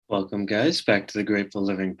Welcome, guys, back to the Grateful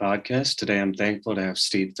Living podcast. Today, I'm thankful to have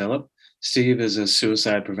Steve Phillip. Steve is a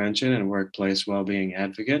suicide prevention and workplace well-being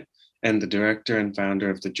advocate and the director and founder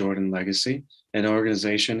of the Jordan Legacy, an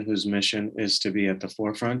organization whose mission is to be at the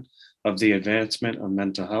forefront of the advancement of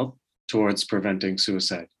mental health towards preventing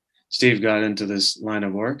suicide. Steve got into this line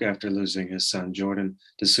of work after losing his son Jordan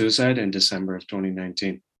to suicide in December of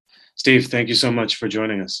 2019. Steve, thank you so much for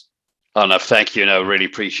joining us. Oh, no, thank you. No, really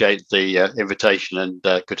appreciate the invitation and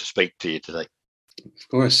good to speak to you today. Of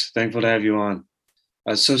course, thankful to have you on.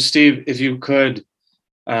 So, Steve, if you could,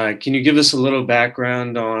 can you give us a little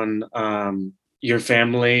background on your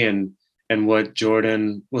family and what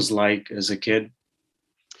Jordan was like as a kid?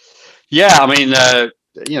 Yeah, I mean,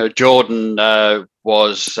 Jordan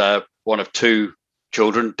was one of two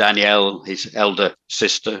children, Danielle, his elder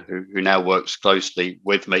sister, who now works closely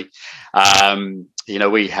with me.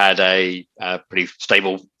 We had a pretty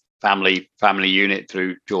stable family unit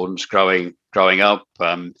through Jordan's growing up.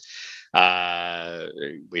 We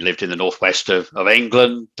lived in the northwest of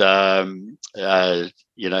England.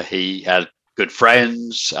 He had good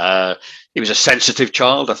friends. He was a sensitive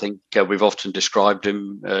child. I think we've often described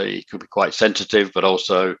him. He could be quite sensitive, but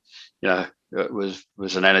also,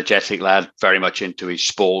 was an energetic lad, very much into his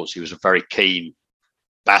sports. He was a very keen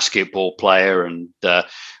basketball player, and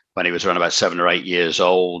when he was around about 7 or 8 years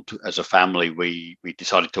old, as a family, we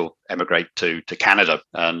decided to emigrate to Canada,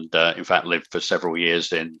 and in fact lived for several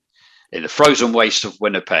years in the frozen waste of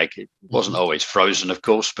Winnipeg. It wasn't always frozen, of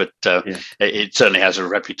course, but it certainly has a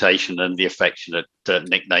reputation and the affectionate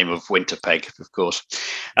nickname of Winterpeg, of course.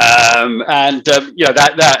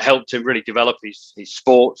 That helped him really develop his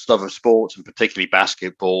sports, love of sports, and particularly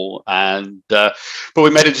basketball. But we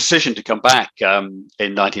made a decision to come back in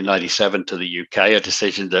 1997 to the UK, a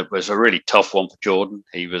decision that was a really tough one for Jordan.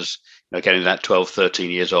 He was getting that 12,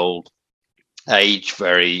 13 years old age,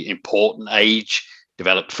 very important age.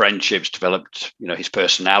 Developed friendships, developed, his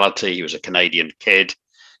personality. He was a Canadian kid,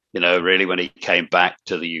 really when he came back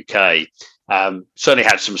to the UK. Certainly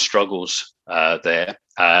had some struggles there.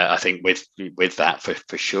 I think with that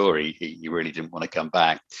for sure, he really didn't want to come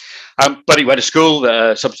back. But he went to school,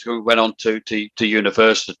 subsequently went on to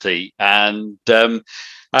university, and was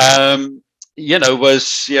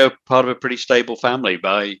part of a pretty stable family.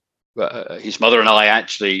 By his mother and I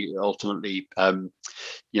actually ultimately,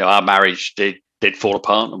 our marriage did fall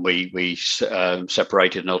apart, and we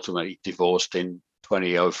separated and ultimately divorced in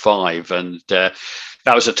 2005. And that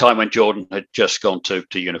was a time when Jordan had just gone to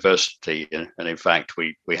university, and in fact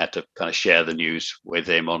we had to kind of share the news with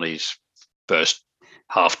him on his first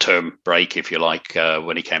half-term break, if you like,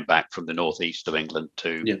 when he came back from the northeast of England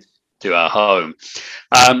to our home.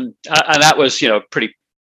 And that was a pretty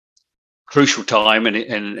crucial time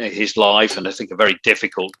in his life, and I think a very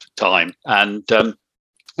difficult time. And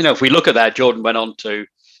if we look at that, Jordan went on to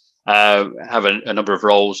have a number of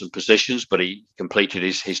roles and positions, but he completed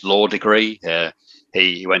his law degree.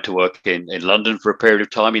 He went to work in London for a period of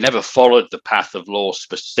time. He never followed the path of law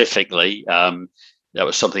specifically. That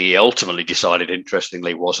was something he ultimately decided,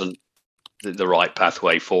 interestingly, wasn't the right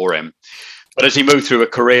pathway for him. But as he moved through a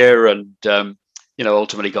career and,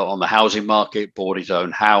 ultimately got on the housing market, bought his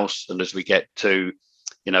own house. And as we get to,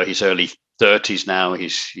 his early 30s now,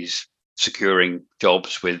 he's securing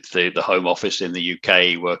jobs with the Home Office in the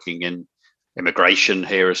UK, working in immigration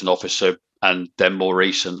here as an officer, and then more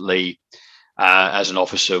recently as an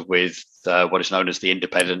officer with what is known as the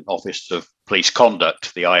Independent Office of Police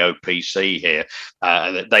Conduct, the IOPC here.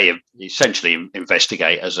 They essentially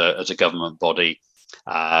investigate as a government body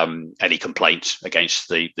any complaints against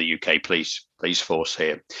the UK police force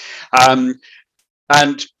here. And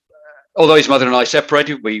although his mother and I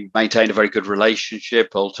separated, we maintained a very good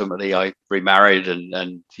relationship. Ultimately, I remarried,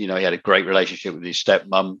 and he had a great relationship with his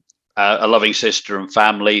stepmom, a loving sister and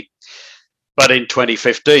family. But in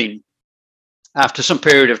 2015, after some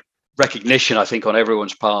period of recognition, I think on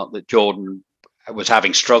everyone's part, that Jordan was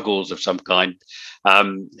having struggles of some kind,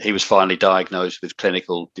 he was finally diagnosed with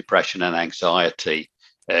clinical depression and anxiety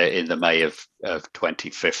in the May of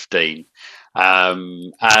 2015.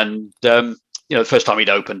 The first time he'd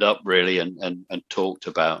opened up really and talked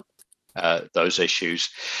about those issues.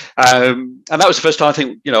 And that was the first time I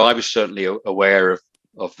think, I was certainly aware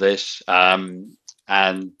of this. And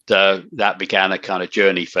that began a kind of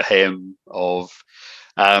journey for him of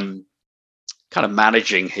kind of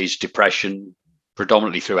managing his depression,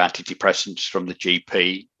 predominantly through antidepressants from the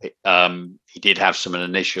GP. He did have some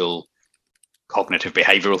initial cognitive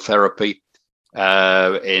behavioral therapy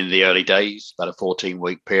in the early days, about a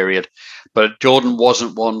 14-week period. But Jordan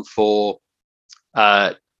wasn't one for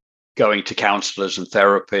going to counselors and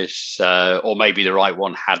therapists, or maybe the right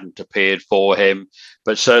one hadn't appeared for him.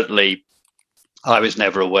 But certainly, I was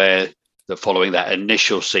never aware that following that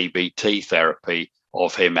initial CBT therapy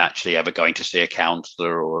of him actually ever going to see a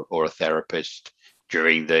counsellor or a therapist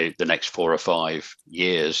during the next 4 or 5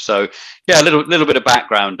 years. So yeah, a little bit of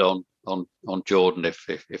background on Jordan, if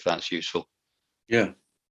that's useful. Yeah.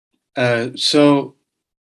 So,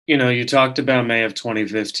 you talked about May of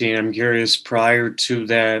 2015. I'm curious, prior to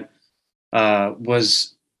that,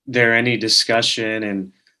 was there any discussion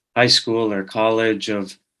in high school or college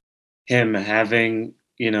of him having,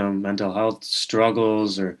 mental health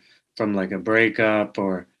struggles, or from like a breakup,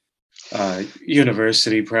 or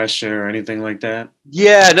university pressure or anything like that?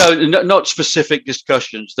 Yeah, no, not specific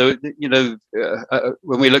discussions. Though,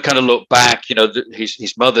 when we look back,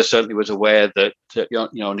 his mother certainly was aware that,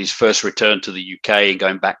 on his first return to the UK and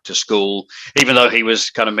going back to school, even though he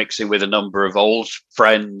was kind of mixing with a number of old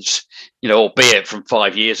friends, albeit from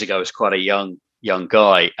 5 years ago, as quite a young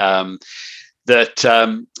guy. That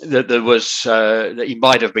there was that he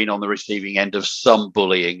might have been on the receiving end of some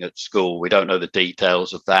bullying at school. We don't know the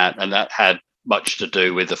details of that, and that had much to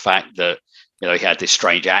do with the fact that he had this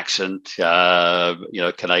strange accent.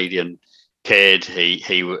 Canadian kid.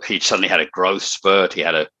 He suddenly had a growth spurt. He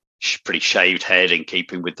had a pretty shaved head, in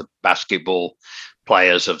keeping with the basketball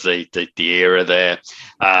players of the era there.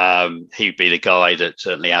 He'd be the guy that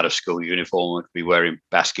certainly out of school uniform would be wearing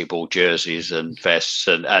basketball jerseys and vests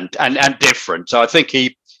and different. So I think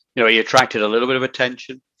he attracted a little bit of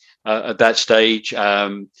attention at that stage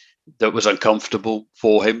that was uncomfortable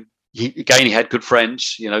for him. He had good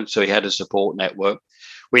friends, so he had a support network.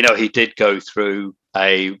 We know he did go through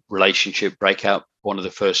a relationship breakup, one of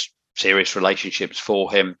the first serious relationships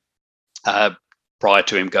for him, prior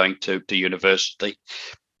to him going to university.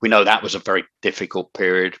 We know that was a very difficult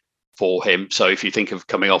period for him. So if you think of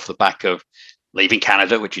coming off the back of leaving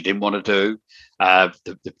Canada, which he didn't want to do,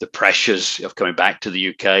 the pressures of coming back to the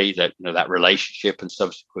UK, that relationship and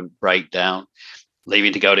subsequent breakdown,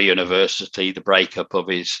 leaving to go to university, the breakup of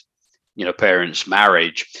his parents'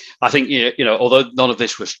 marriage. I think, although none of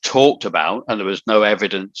this was talked about and there was no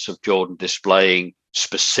evidence of Jordan displaying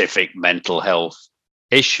specific mental health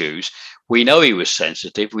issues, we know he was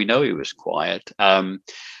sensitive. We know he was quiet. But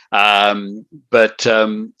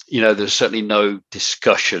there's certainly no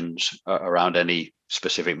discussions around any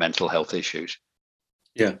specific mental health issues.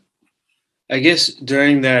 Yeah. I guess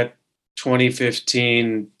during that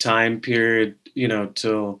 2015 time period,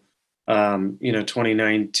 till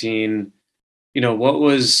 2019, what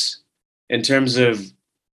was, in terms of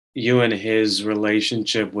you and his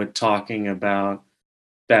relationship with talking about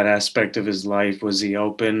that aspect of his life, was he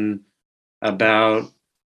open about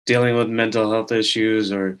dealing with mental health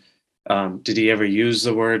issues, or did he ever use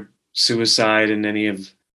the word suicide in any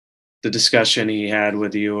of the discussion he had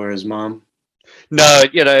with you or his mom? No,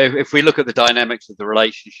 if we look at the dynamics of the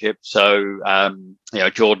relationship, so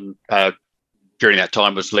Jordan during that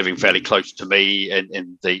time was living fairly close to me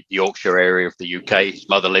in the Yorkshire area of the UK. His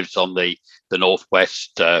mother lives on the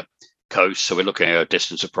northwest coast, so we're looking at a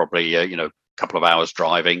distance of probably a couple of hours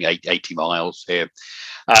driving, 80 miles here.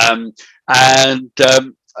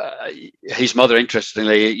 His mother,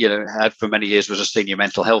 interestingly, had for many years was a senior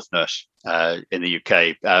mental health nurse in the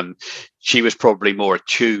UK. She was probably more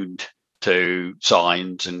attuned to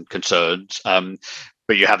signs and concerns.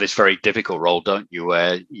 But you have this very difficult role, don't you,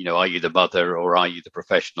 where, are you the mother or are you the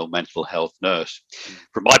professional mental health nurse?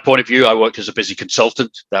 From my point of view, I worked as a busy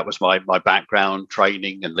consultant. That was my background,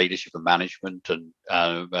 training and leadership and management and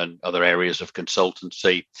other areas of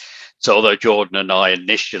consultancy. So although Jordan and I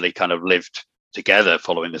initially kind of lived together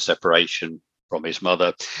following the separation from his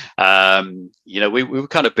mother, we were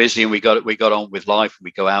kind of busy and we got on with life.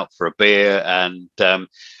 We go out for a beer and,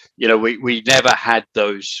 we never had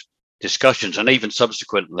those discussions. And even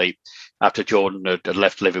subsequently, after Jordan had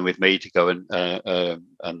left living with me to go and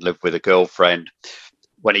live with a girlfriend,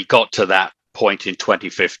 when he got to that point in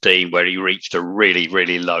 2015 where he reached a really,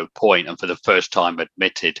 really low point and for the first time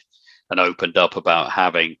admitted and opened up about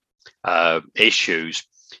having issues,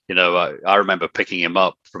 I remember picking him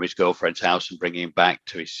up from his girlfriend's house and bringing him back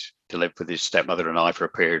to live with his stepmother and I for a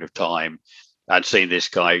period of time, and seeing this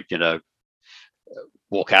guy,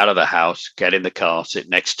 walk out of the house, get in the car, sit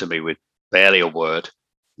next to me with barely a word,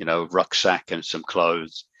 rucksack and some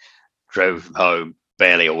clothes, drove him home,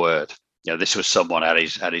 barely a word. This was someone at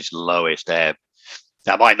his lowest ebb.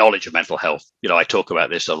 Now, my knowledge of mental health, I talk about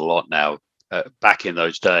this a lot now. Back in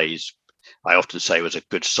those days, I often say it was a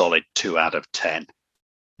good solid 2 out of 10.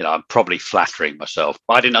 I'm probably flattering myself.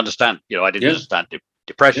 I didn't understand. I didn't understand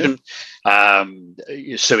depression.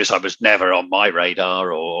 Suicide was never on my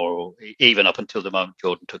radar or or even up until the moment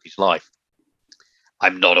Jordan took his life,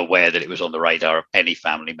 I'm not aware that it was on the radar of any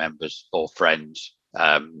family members or friends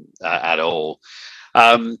at all.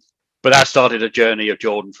 But that started a journey of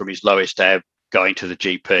Jordan from his lowest ebb, going to the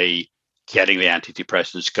GP, getting the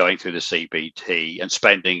antidepressants, going through the CBT, and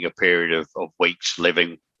spending a period of weeks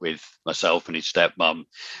living with myself and his stepmom,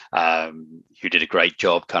 who did a great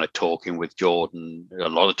job kind of talking with Jordan. A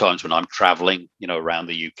lot of times when I'm traveling, around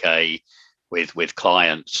the UK with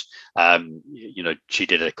clients, she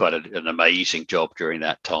did quite an amazing job during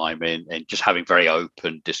that time in just having very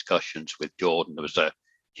open discussions with Jordan. There was a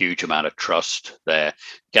huge amount of trust there.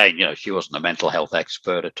 Again, she wasn't a mental health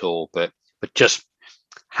expert at all, but just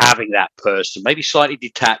having that person, maybe slightly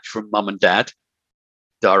detached from mum and dad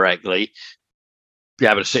directly, be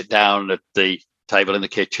able to sit down at the table in the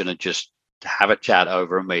kitchen and just have a chat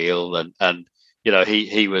over a meal. And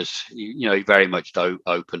he was, he very much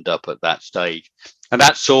opened up at that stage. And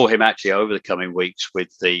that saw him actually over the coming weeks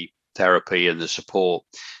with the therapy and the support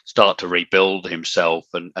start to rebuild himself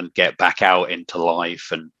and get back out into life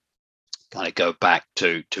and kind of go back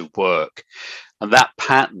to work. And that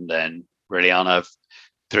pattern then really, Anna,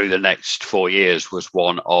 through the next 4 years was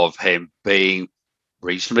one of him being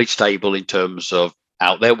reasonably stable in terms of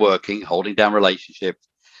out there working, holding down relationships,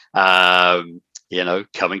 coming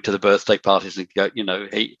to the birthday parties and go,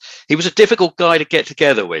 he was a difficult guy to get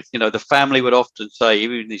together with. The family would often say,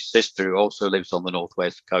 even his sister, who also lives on the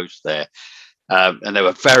northwest coast there, and they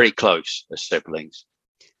were very close as siblings.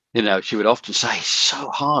 She would often say, it's so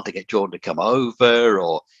hard to get Jordan to come over,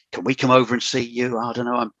 or can we come over and see you? I don't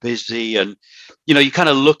know, I'm busy. And, you kind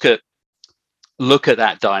of look at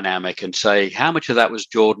that dynamic and say, how much of that was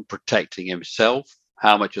Jordan protecting himself?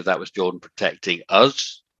 How much of that was Jordan protecting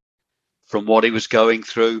us from what he was going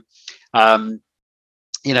through?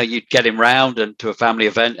 You'd get him round and to a family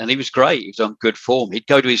event, and he was great. He was on good form. He'd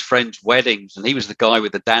go to his friends' weddings, and he was the guy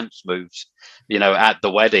with the dance moves, at the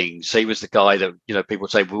weddings. He was the guy that, people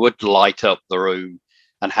say would light up the room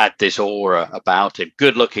and had this aura about him.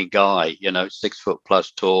 Good looking guy, 6 foot plus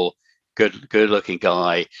tall, good looking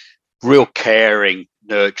guy, real caring,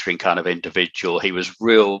 nurturing kind of individual. He was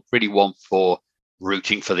really one for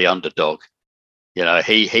rooting for the underdog.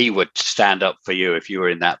 He would stand up for you if you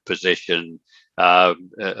were in that position,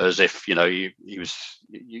 as if you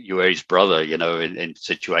were his brother, in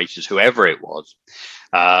situations, whoever it was.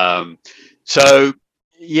 So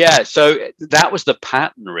that was the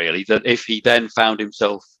pattern, really, that if he then found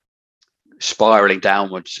himself spiraling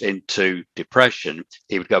downwards into depression,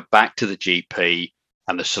 he would go back to the GP,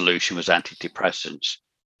 and the solution was antidepressants.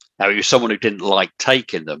 Now, he was someone who didn't like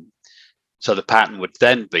taking them, so the pattern would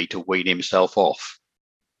then be to wean himself off.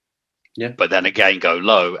 Yeah. But then again, go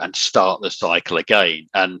low and start the cycle again.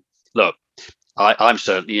 And look, I'm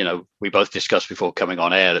certainly, we both discussed before coming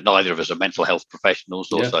on air that neither of us are mental health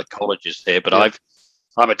professionals or psychologists here, but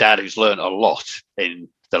I'm a dad who's learned a lot in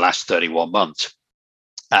the last 31 months.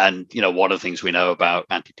 And, one of the things we know about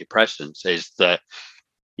antidepressants is that,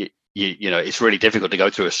 it's really difficult to go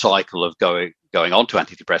through a cycle of going on to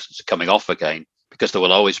antidepressants and coming off again, because there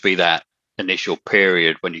will always be that initial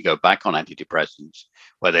period when you go back on antidepressants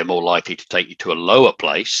where they're more likely to take you to a lower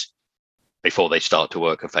place before they start to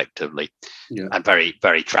work effectively. Yeah. And very,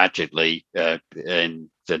 very tragically, in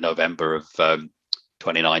the November of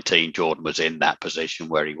 2019, Jordan was in that position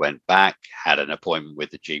where he went back, had an appointment with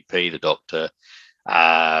the GP, the doctor,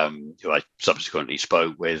 who I subsequently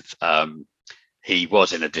spoke with. He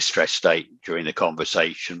was in a distressed state during the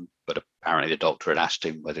conversation, but apparently the doctor had asked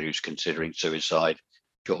him whether he was considering suicide.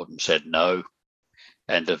 Jordan said no.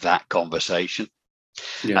 End of that conversation.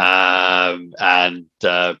 Yeah.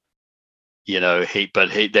 There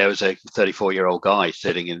was a 34-year-old guy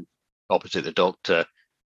sitting in opposite the doctor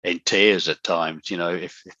in tears at times.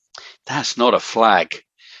 If that's not a flag,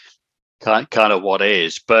 kind of what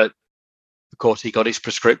is. But of course, he got his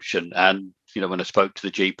prescription, and when I spoke to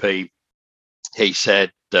the GP, he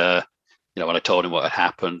said, when I told him what had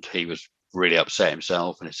happened, he was really upset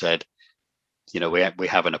himself, and he said, we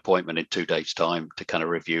have an appointment in 2 days' time to kind of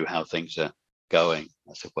review how things are going.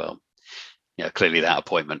 I said, well, clearly that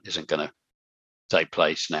appointment isn't going to take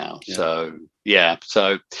place now. Yeah.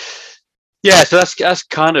 So that's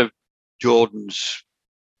kind of Jordan's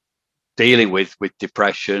dealing with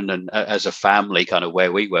depression, and as a family, kind of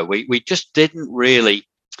where we were. We just didn't really.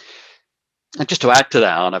 And just to add to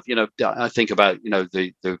that, Arnav, I think about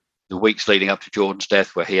the weeks leading up to Jordan's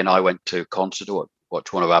death, where he and I went to concert or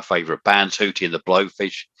watch one of our favorite bands, Hootie and the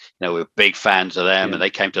Blowfish. We were big fans of them, and they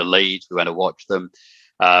came to Leeds. We went to watch them.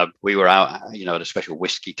 We were out, at a special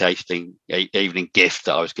whiskey tasting evening gift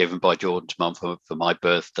that I was given by Jordan's mum for my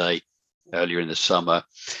birthday earlier in the summer.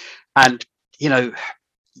 And, you know,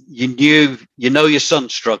 you know your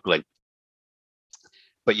son's struggling,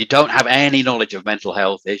 but you don't have any knowledge of mental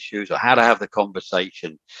health issues or how to have the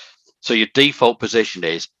conversation. So your default position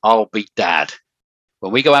is, I'll be dad.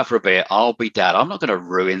 When we go out for a beer, I'll be dad. I'm not going to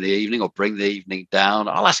ruin the evening or bring the evening down.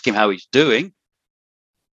 I'll ask him how he's doing.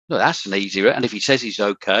 No, that's an easy. And if he says he's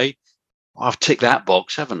okay, I've ticked that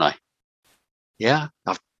box, haven't I? Yeah,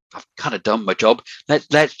 I've kind of done my job.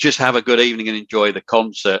 Let's just have a good evening and enjoy the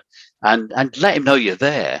concert, and let him know you're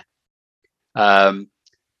there.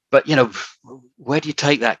 But you know, where do you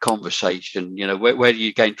take that conversation? You know, where do you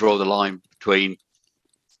again draw the line between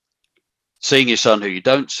seeing your son who you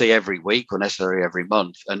don't see every week or necessarily every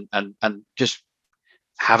month, and just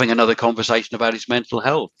having another conversation about his mental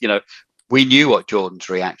health? You know, we knew what Jordan's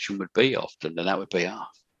reaction would be often, and that would be,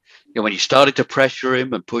 you know, when you started to pressure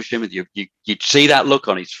him and push him, and you'd see that look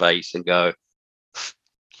on his face and go,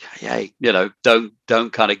 yeah, you know,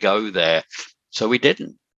 don't kind of go there. So we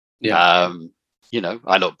didn't. Yeah. You know,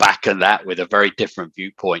 I look back on that with a very different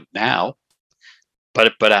viewpoint now.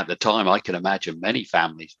 But at the time, I can imagine many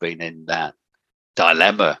families being in that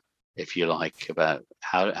dilemma, if you like, about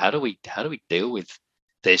how do we deal with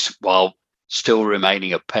this while still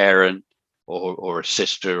remaining a parent or a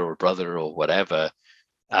sister or a brother or whatever,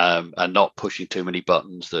 and not pushing too many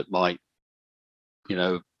buttons that might, you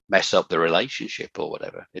know, mess up the relationship or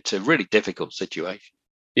whatever. It's a really difficult situation.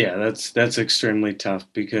 Yeah, that's extremely tough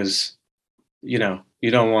because, you know,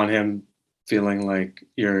 you don't want him feeling like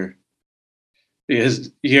you're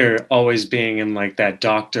always being in like that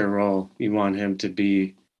doctor role. You want him to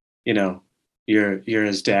be, you know, you're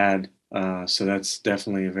his dad. So that's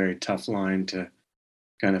definitely a very tough line to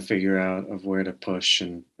kind of figure out of where to push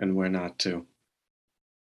and where not to.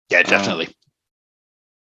 Yeah, Uh, definitely.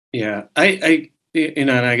 yeah, you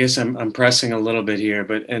know, and I guess I'm pressing a little bit here,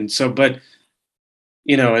 but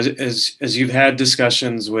you know, as you've had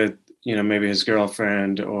discussions with, you know, maybe his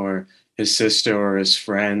girlfriend or his sister or his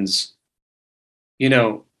friends, you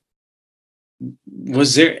know,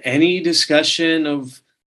 was there any discussion of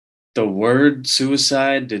the word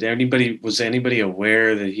suicide? Was anybody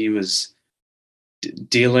aware that he was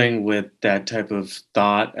dealing with that type of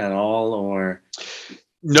thought at all, or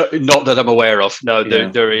No, not that I'm aware of. No,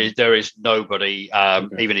 yeah, there is nobody,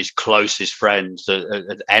 okay, even his closest friends,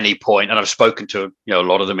 at any point. And I've spoken to, you know, a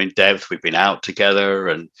lot of them in depth. We've been out together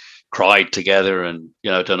and cried together, and,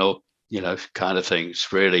 you know, done all, you know, kind of things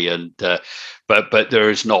really. And but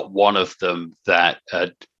there is not one of them that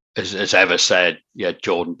has ever said, yeah,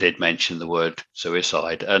 Jordan did mention the word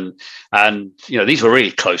suicide. And you know, these were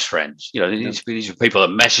really close friends. You know, yeah, these were people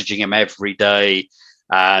that are messaging him every day.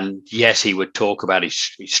 And yes, he would talk about his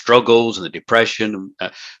struggles and the depression,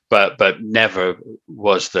 but never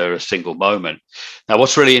was there a single moment. Now,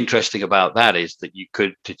 what's really interesting about that is that you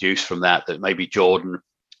could deduce from that that maybe Jordan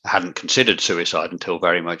hadn't considered suicide until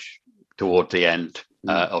very much toward the end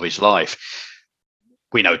mm, of his life.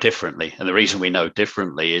 We know differently, and the reason we know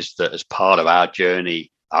differently is that as part of our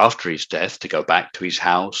journey after his death to go back to his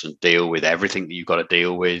house and deal with everything that you've got to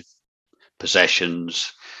deal with,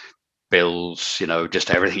 possessions, bills, you know,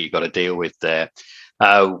 just everything you've got to deal with there.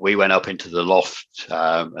 We went up into the loft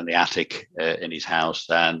and the attic in his house,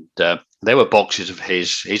 and there were boxes of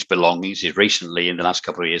his belongings. He'd recently, in the last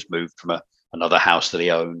couple of years, moved from another house that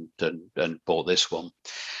he owned and bought this one.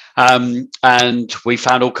 And we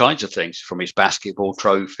found all kinds of things, from his basketball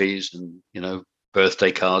trophies and, you know,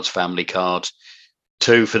 birthday cards, family cards,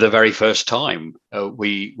 to, for the very first time,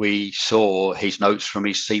 we saw his notes from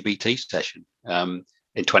his CBT session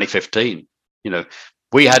in 2015. You know,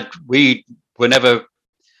 we were never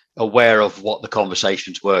aware of what the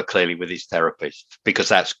conversations were, clearly, with his therapist, because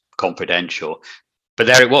that's confidential. But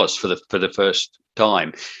there it was for the first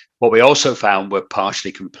time. What we also found were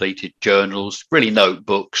partially completed journals, really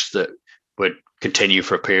notebooks that would continue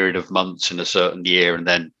for a period of months in a certain year and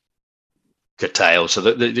then curtail. So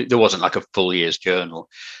there wasn't like a full year's journal.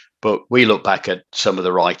 But we look back at some of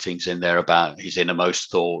the writings in there about his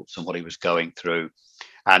innermost thoughts and what he was going through.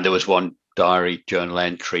 And there was one diary journal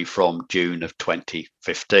entry from June of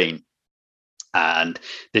 2015. And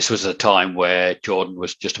this was a time where Jordan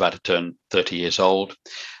was just about to turn 30 years old.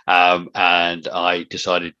 And I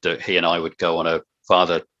decided that he and I would go on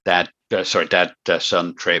a dad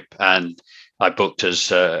son trip. And I booked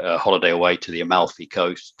us a holiday away to the Amalfi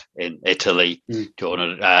Coast in Italy, mm,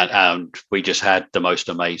 Jordan, and we just had the most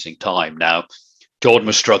amazing time. Now, Jordan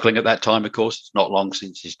was struggling at that time, of course. It's not long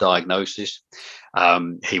since his diagnosis.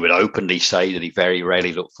 He would openly say that he very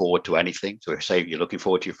rarely looked forward to anything. So, if, say, you're looking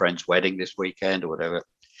forward to your friend's wedding this weekend or whatever,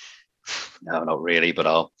 no, not really, but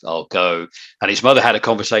I'll go. And his mother had a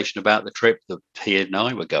conversation about the trip that he and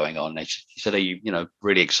I were going on. And she said, "Are you,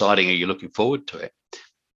 really exciting? Are you looking forward to it?"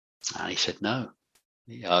 And he said, "No,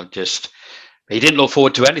 I just." He didn't look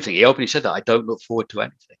forward to anything. He openly said that, "I don't look forward to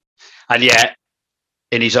anything." And yet,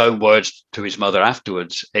 in his own words to his mother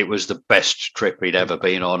afterwards, it was the best trip he'd ever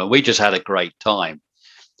been on, and we just had a great time.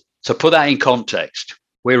 So put that in context.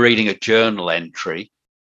 We're reading a journal entry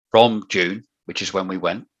from June, which is when we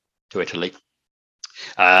went to Italy,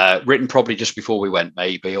 written probably just before we went,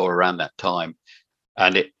 maybe, or around that time.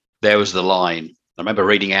 And there was the line. I remember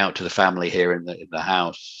reading out to the family here in the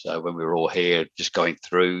house when we were all here, just going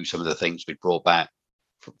through some of the things we'd brought back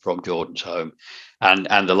from Jordan's home,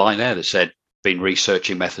 and the line there that said, "Been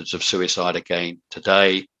researching methods of suicide again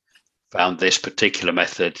today. Found this particular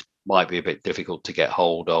method might be a bit difficult to get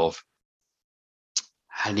hold of."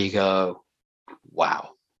 And you go,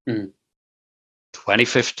 wow.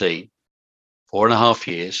 2015, 4.5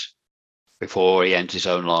 years before he ends his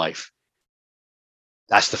own life.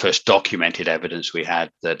 That's the first documented evidence we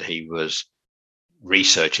had that he was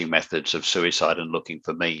researching methods of suicide and looking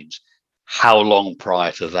for means. How long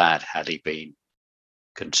prior to that had he been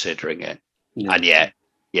considering it? Yeah. And yet,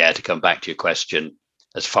 to come back to your question,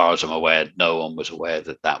 as far as I'm aware, no one was aware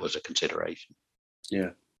that that was a consideration.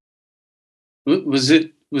 Yeah.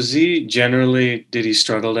 Did he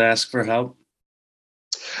struggle to ask for help?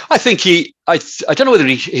 I think I don't know whether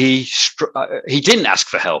he didn't ask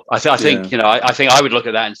for help. I think I would look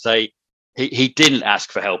at that and say he didn't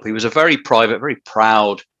ask for help. He was a very private, very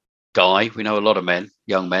proud guy. We know a lot of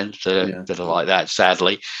young men that are like that,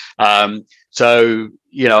 sadly. So,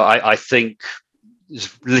 I think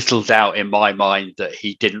there's little doubt in my mind that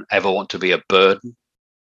he didn't ever want to be a burden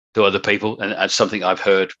to other people. And that's something I've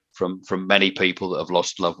heard from many people that have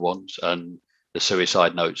lost loved ones, and the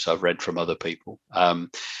suicide notes I've read from other people. So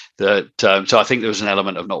I think there was an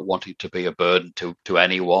element of not wanting to be a burden to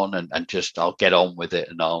anyone, and just, I'll get on with it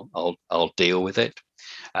and I'll deal with it.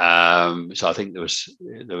 So I think there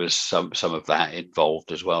was some of that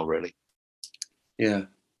involved as well, really. Yeah.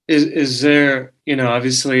 Is there,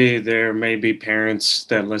 obviously there may be parents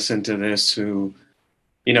that listen to this who,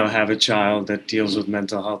 have a child that deals with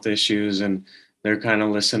mental health issues, and they're kind of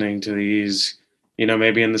listening to these,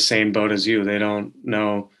 maybe in the same boat as you. They don't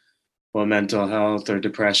know what mental health or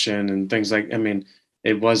depression and things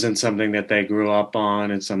it wasn't something that they grew up on.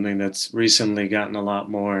 It's something that's recently gotten a lot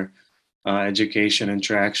more education and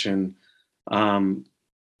traction. For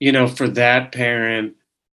that parent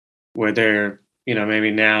where they're, maybe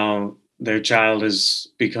now their child has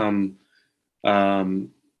become,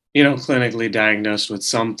 clinically diagnosed with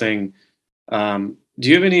something. Do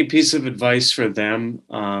you have any piece of advice for them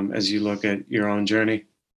as you look at your own journey?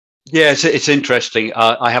 Yeah, it's interesting.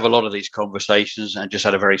 I have a lot of these conversations, and just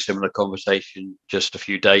had a very similar conversation just a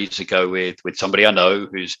few days ago with somebody I know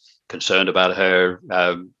who's concerned about her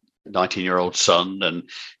 19-year-old son, and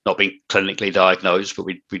not being clinically diagnosed, but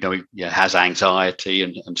we know he has anxiety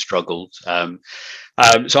and struggles. So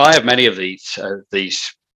I have many of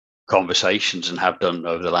these conversations, and have done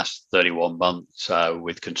over the last 31 months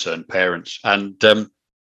with concerned parents. And I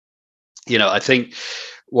think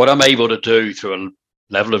what I'm able to do through a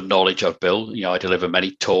level of knowledge I've built, I deliver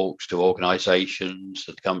many talks to organizations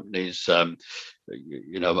and companies. I'm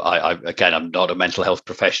not a mental health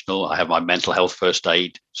professional. I have my mental health first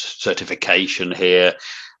aid certification here.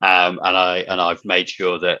 And I've made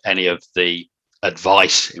sure that any of the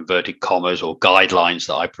advice, inverted commas, or guidelines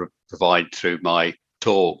that I provide through my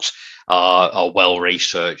talks are well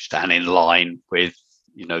researched and in line with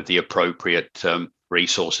the appropriate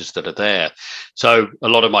resources that are there. So a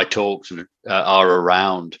lot of my talks are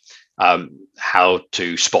around how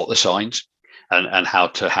to spot the signs, and how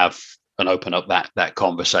to have and open up that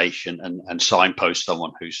conversation and signpost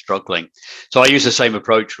someone who's struggling. So I use the same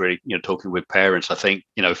approach, really, talking with parents. I think,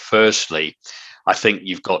 firstly, I think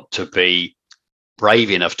you've got to be brave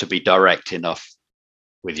enough to be direct enough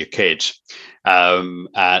with your kids. And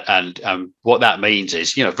what that means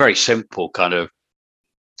is, very simple kind of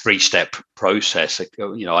 3-step process.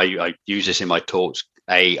 I use this in my talks,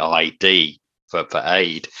 AID for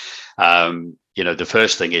aid. The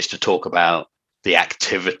first thing is to talk about the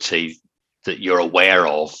activity that you're aware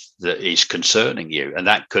of that is concerning you. And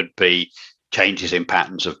that could be changes in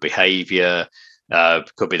patterns of behavior.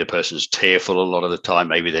 Could be the person's tearful a lot of the time.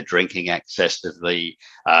 Maybe they're drinking excessively,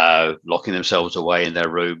 locking themselves away in their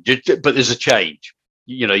room. But there's a change.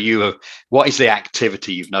 What is the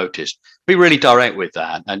activity you've noticed? Be really direct with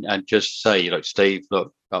that, and just say, Steve,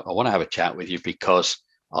 look, I want to have a chat with you because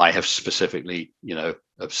I have specifically,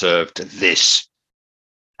 observed this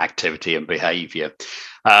activity and behavior.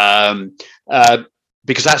 Um, uh,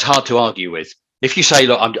 because that's hard to argue with. If you say,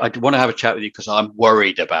 look, I want to have a chat with you because I'm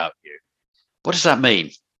worried about you, what does that mean?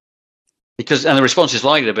 Because, and the response is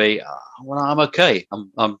likely to be, well, I'm okay.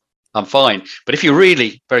 I'm fine. But if you're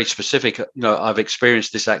really very specific, I've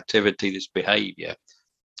experienced this activity, this behavior.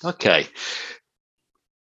 Okay.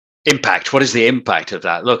 Impact. What is the impact of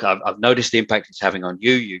that? Look, I've noticed the impact it's having on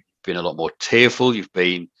you. You've been a lot more tearful. You've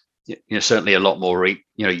been, certainly a lot more,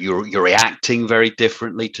 you're reacting very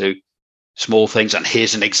differently to small things. And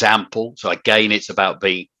here's an example. So again, it's about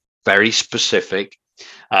being very specific.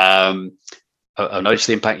 I notice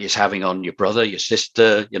the impact it's having on your brother, your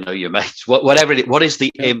sister, your mates, whatever it is. What is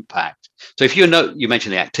the impact? So if you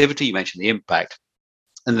mentioned the activity, you mentioned the impact.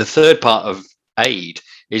 And the third part of aid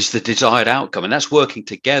is the desired outcome. And that's working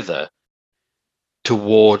together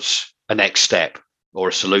towards a next step or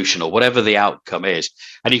a solution or whatever the outcome is.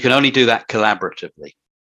 And you can only do that collaboratively.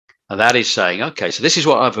 And that is saying, okay, so this is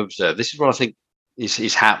what I've observed. This is what I think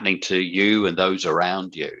is happening to you and those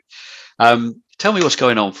around you. Tell me what's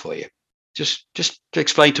going on for you. Just to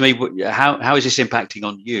explain to me how is this impacting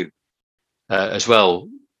on you as well.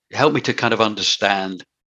 Help me to kind of understand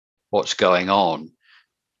what's going on.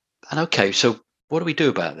 And okay, so what do we do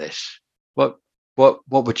about this? What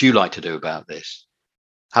would you like to do about this?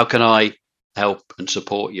 How can I help and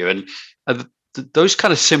support you? And those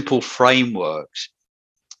kind of simple frameworks,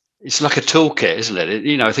 it's like a toolkit, isn't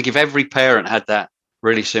it? I think if every parent had that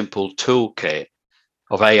really simple toolkit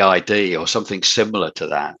of AID or something similar to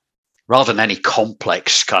that, rather than any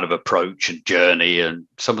complex kind of approach and journey, and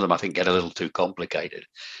some of them I think get a little too complicated,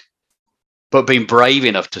 but being brave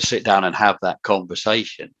enough to sit down and have that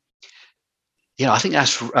conversation, I think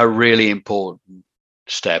that's a really important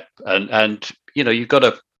step. And you've got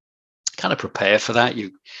to kind of prepare for that.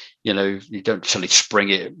 You don't suddenly spring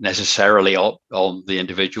it necessarily on the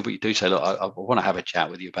individual, but you do say, look, I want to have a chat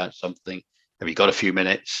with you about something. Have you got a few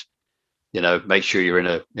minutes? Make sure you're in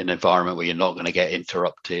an environment where you're not going to get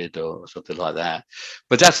interrupted or something like that.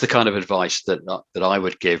 But that's the kind of advice that I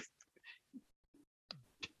would give.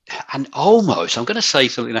 And almost, I'm going to say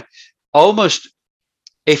something that almost,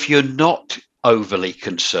 if you're not overly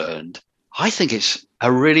concerned, I think it's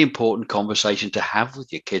a really important conversation to have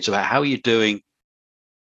with your kids about how you're doing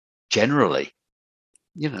generally.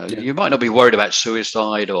 You might not be worried about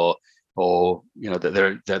suicide or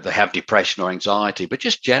that they have depression or anxiety, but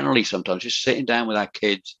just generally sometimes just sitting down with our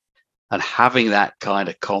kids and having that kind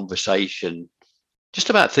of conversation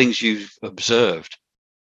just about things you've observed.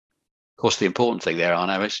 Of course, the important thing there,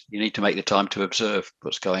 Arno, is you need to make the time to observe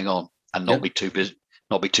what's going on and not be too busy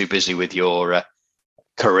with your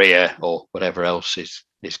career or whatever else is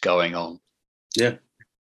going on. Yeah.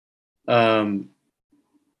 I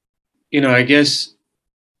guess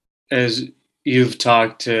as you've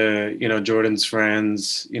talked to, Jordan's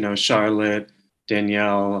friends, Charlotte,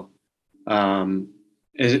 Danielle,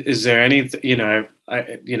 is there anything, I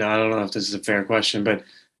don't know if this is a fair question, but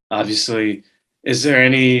obviously, is there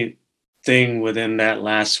anything within that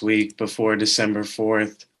last week before December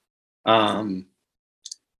 4th,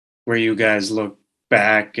 where you guys look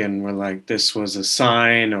back and were like, this was a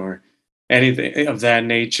sign or anything of that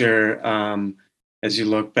nature, as you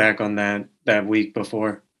look back on that week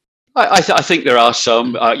before? I think there are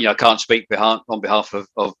some. I can't speak on behalf of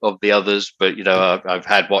the others, but I've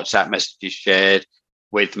had WhatsApp messages shared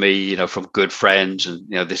with me, from good friends, and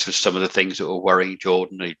this was some of the things that were worrying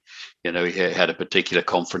Jordan. He had a particular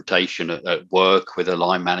confrontation at work with a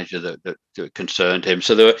line manager that concerned him.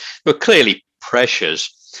 So there were clearly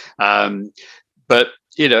pressures. But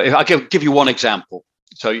if I give you one example,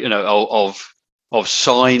 so of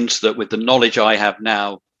signs that, with the knowledge I have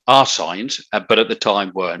now, are signs, but at the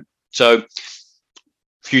time weren't. So a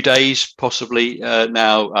few days possibly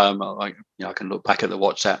now, I can look back at the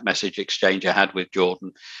WhatsApp message exchange I had with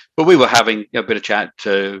Jordan, but we were having a bit of chat.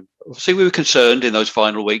 Obviously, we were concerned in those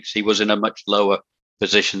final weeks. He was in a much lower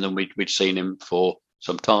position than we'd seen him for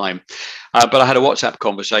some time. But I had a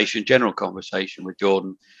WhatsApp general conversation with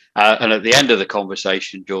Jordan. And at the end of the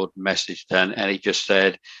conversation, Jordan messaged and he just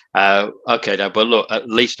said, okay, Dad, but look, at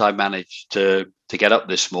least I managed to get up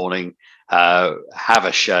this morning, have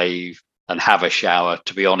a shave and have a shower.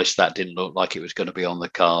 To be honest, that didn't look like it was going to be on the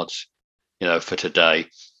cards, for today.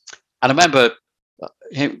 And I remember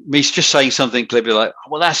me just saying something glibly like,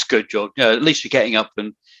 well, that's good, Jordan. At least you're getting up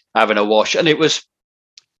and having a wash. And it was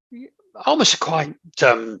almost quite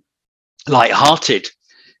light-hearted.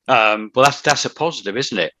 Well, that's a positive,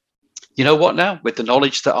 isn't it? You know what now? With the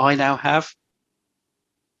knowledge that I now have,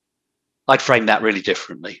 I'd frame that really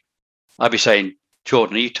differently. I'd be saying,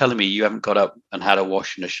 Jordan, are you telling me you haven't got up and had a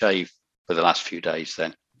wash and a shave for the last few days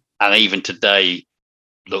then? and even today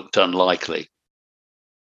looked unlikely.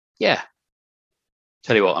 Yeah,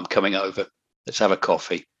 tell you what, I'm coming over. Let's have a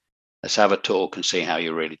coffee. Let's have a talk and see how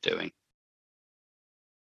you're really doing.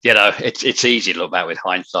 It's easy to look back with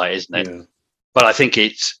hindsight, isn't it? Yeah. But I think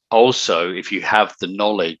it's also, if you have the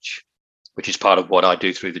knowledge, which is part of what I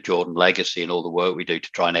do through the Jordan Legacy and all the work we do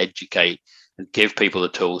to try and educate and give people the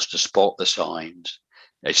tools to spot the signs.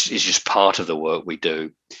 It's just part of the work we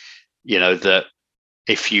do. That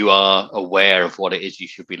if you are aware of what it is you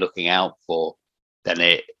should be looking out for, then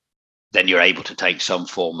you're able to take some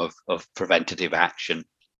form of preventative action.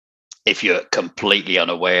 If you're completely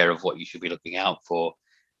unaware of what you should be looking out for,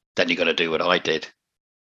 then you've got to do what I did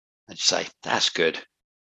and say, that's good.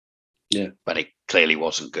 Yeah. But it clearly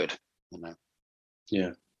wasn't good.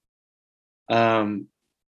 Yeah. We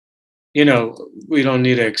don't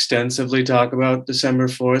need to extensively talk about December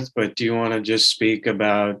 4th, but do you want to just speak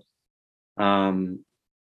about,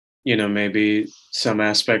 maybe some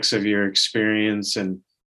aspects of your experience? And,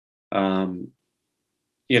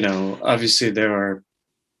 obviously there are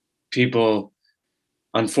people,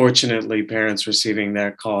 unfortunately, parents receiving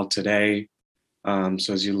that call today.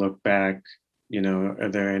 So as you look back, are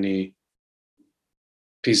there any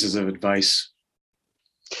pieces of advice?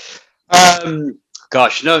 No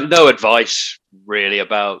advice really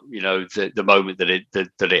about the moment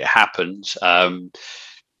that it happens.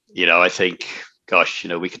 I think,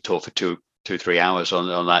 we could talk for 2-3 hours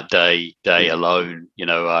on that day alone.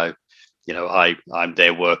 I'm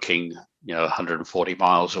there working 140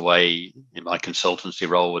 miles away in my consultancy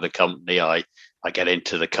role with a company. I get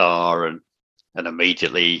into the car and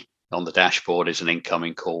immediately on the dashboard is an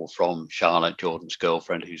incoming call from Charlotte, Jordan's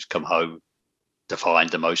girlfriend, who's come home to find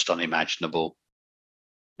the most unimaginable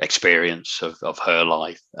experience of her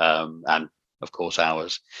life, and of course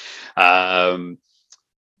ours.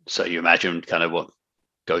 So you imagine kind of what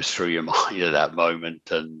goes through your mind at that moment,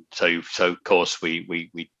 and so of course we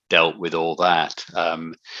dealt with all that.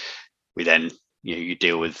 We then you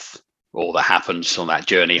deal with all that happens on that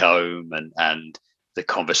journey home, and the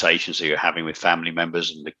conversations that you're having with family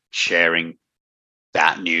members, and the sharing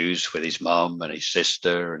that news with his mum and his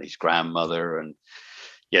sister and his grandmother, and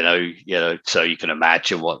so you can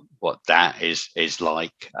imagine what that is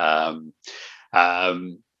like. And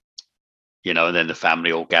then the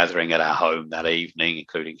family all gathering at our home that evening,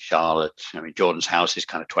 including Charlotte. I mean, Jordan's house is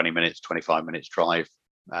kind of 25 minutes drive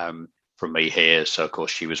from me here. So of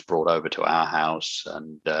course she was brought over to our house,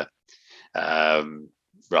 and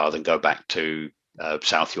rather than go back to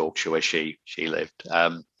South Yorkshire where she lived.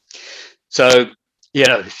 So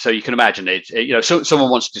you can imagine it. So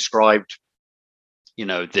someone once described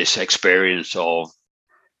this experience of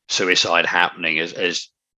suicide happening is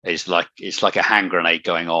like, it's like a hand grenade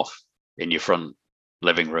going off in your front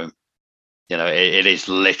living room. It is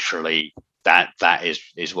literally that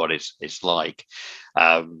is what it's like.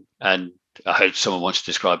 And I heard someone once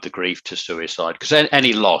describe the grief to suicide, because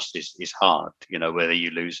any loss is hard, whether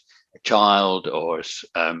you lose a child or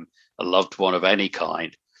a loved one of any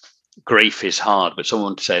kind. Grief is hard, but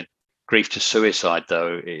someone said grief to suicide,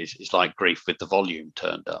 though, is like grief with the volume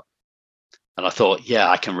turned up. And I thought, yeah,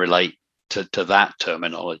 I can relate to that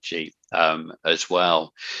terminology as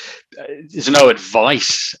well. There's no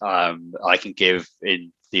advice I can give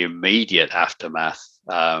in the immediate aftermath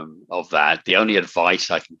of that. The only advice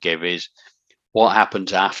I can give is what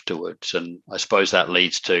happens afterwards. And I suppose that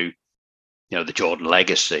leads to the Jordan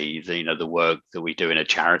Legacy, the work that we do in a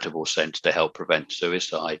charitable sense to help prevent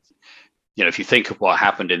suicide. If you think of what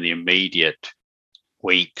happened in the immediate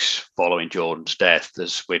weeks following Jordan's death,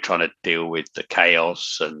 as we're trying to deal with the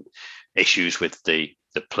chaos and issues with the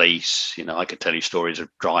police, I could tell you stories of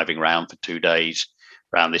driving around for 2 days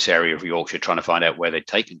around this area of Yorkshire, trying to find out where they'd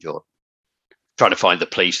taken Jordan, trying to find the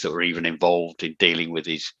police that were even involved in dealing with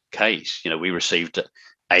his case. We received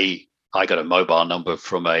I got a mobile number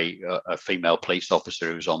from a female police officer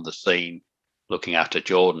who was on the scene looking after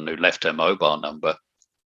Jordan, who left her mobile number,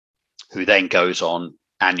 who then goes on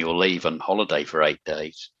annual leave and holiday for 8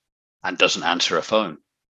 days and doesn't answer a phone.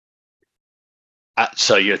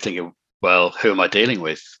 So you're thinking, well, who am I dealing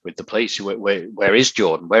with the police? Where is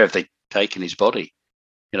Jordan? Where have they taken his body?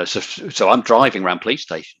 So I'm driving around police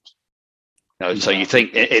stations. So you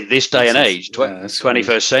think in this day and age,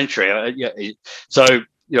 21st century. So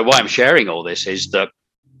why I'm sharing all this is that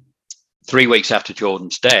 3 weeks after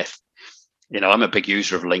Jordan's death, I'm a big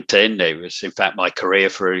user of LinkedIn. It was, in fact, my career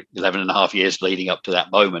for 11 and a half years leading up to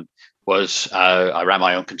that moment was I ran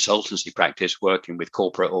my own consultancy practice, working with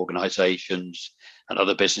corporate organizations and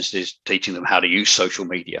other businesses, teaching them how to use social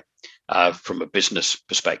media from a business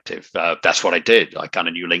perspective. That's what I did. I kind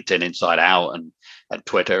of knew LinkedIn inside out, and and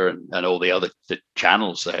Twitter and all the other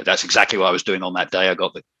channels there. That's exactly what I was doing on that day. I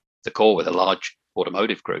got the call with a large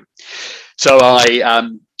automotive group. So I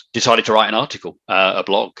decided to write an article, a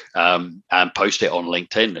blog, and post it on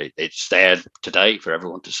LinkedIn. It's there today for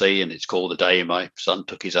everyone to see, and it's called "The Day My Son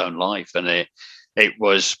Took His Own Life," and it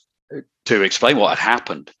was to explain what had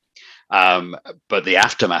happened, but the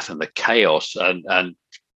aftermath and the chaos. And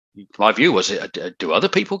my view was, do other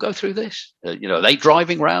people go through this? Are they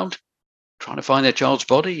driving around trying to find their child's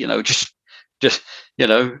body? Just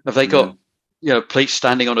have they got police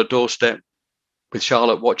standing on a doorstep with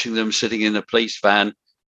Charlotte watching them sitting in a police van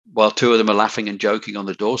while two of them are laughing and joking on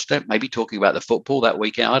the doorstep, maybe talking about the football that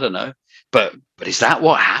weekend? I don't know. But is that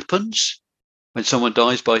what happens when someone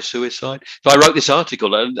dies by suicide? So I wrote this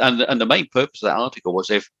article, and the main purpose of that article was,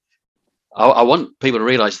 if I want people to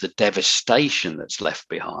realize the devastation that's left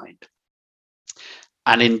behind.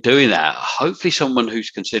 And in doing that, hopefully someone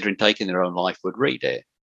who's considering taking their own life would read it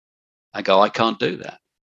and go, I can't do that.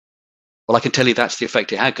 Well, I can tell you that's the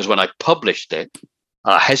effect it had, because when I published it,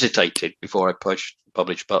 I hesitated before I pushed the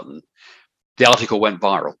publish button. The article went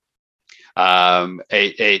viral.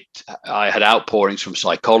 I had outpourings from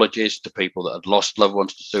psychologists to people that had lost loved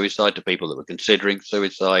ones to suicide, to people that were considering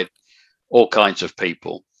suicide, all kinds of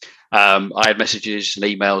people. I had messages and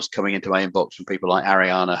emails coming into my inbox from people like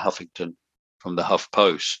Ariana Huffington from the Huff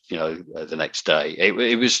Post, the next day.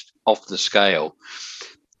 It was off the scale.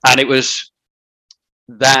 And it was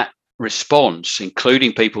that response,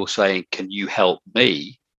 including people saying, can you help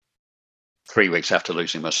me? 3 weeks after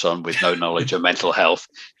losing my son with no knowledge of mental health.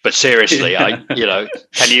 But seriously, can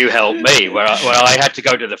you help me? Where I had to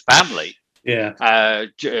go to the family. Yeah.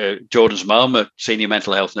 Jordan's mum, a senior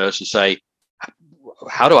mental health nurse, and say,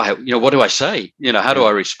 how do I help? What do I say? How do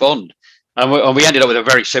I respond? And we ended up with a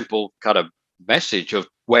very simple kind of message of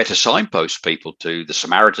where to signpost people to, the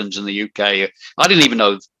Samaritans in the UK. I didn't even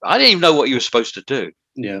know what you were supposed to do.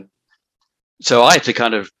 Yeah. So I had to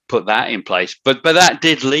kind of put that in place. But that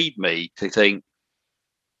did lead me to think,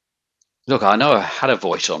 look, I know I had a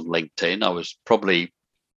voice on LinkedIn. I was probably,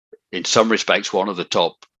 in some respects, one of the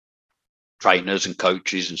top trainers and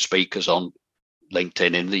coaches and speakers on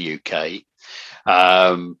LinkedIn in the UK.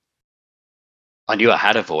 I knew I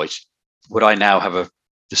had a voice. Would I now have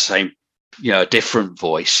the same, a different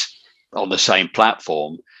voice on the same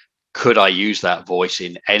platform? Could I use that voice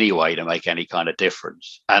in any way to make any kind of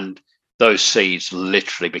difference? And those seeds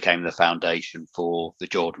literally became the foundation for the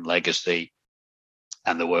Jordan legacy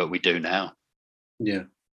and the work we do now. Yeah.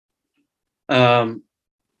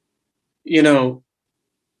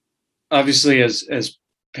 Obviously as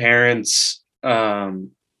parents,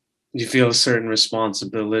 you feel a certain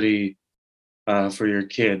responsibility for your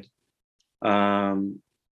kid.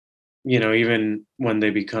 Even when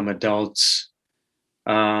they become adults,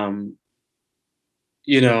 how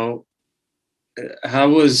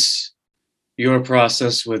was your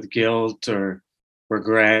process with guilt or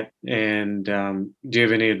regret? And do you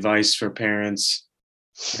have any advice for parents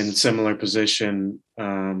in similar position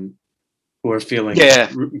who are feeling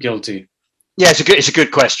guilty? Yeah, it's a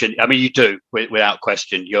good question. I mean, you do, without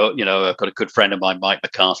question. I've got a good friend of mine, Mike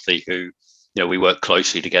McCarthy, who, we work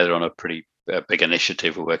closely together on a pretty big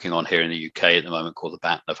initiative we're working on here in the UK at the moment called the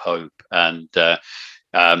Baton of Hope. And,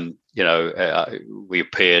 we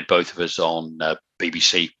appeared, both of us, on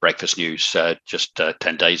BBC Breakfast News just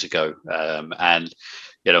 10 days ago. And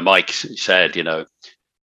Mike said,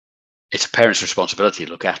 it's a parent's responsibility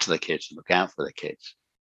to look after the kids and look out for the kids.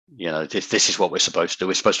 This is what we're supposed to do.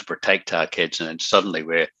 We're supposed to protect our kids, and then suddenly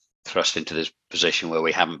we're thrust into this position where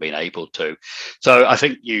we haven't been able to. So I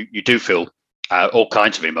think you do feel all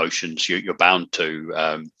kinds of emotions. You're bound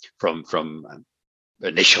to, from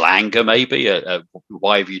initial anger, maybe.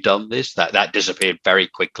 Why have you done this? That disappeared very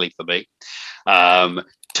quickly for me.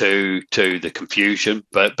 To the confusion,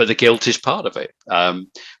 but the guilt is part of it.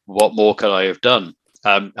 What more could I have done?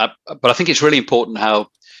 But I think it's really important how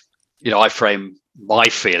I frame my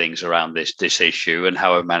feelings around this issue and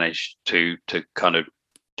how I've managed to kind of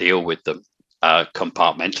deal with them,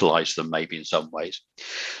 compartmentalize them maybe in some ways.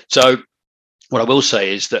 So what I will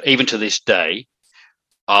say is that even to this day,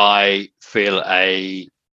 I feel I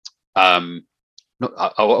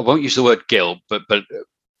won't use the word guilt, but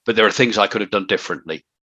there are things I could have done differently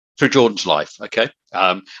through Jordan's life. Okay.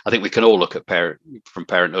 I think we can all look at from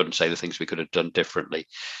parenthood and say the things we could have done differently.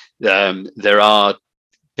 There are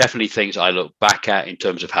definitely things I look back at in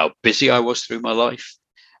terms of how busy I was through my life,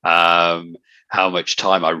 how much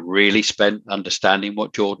time I really spent understanding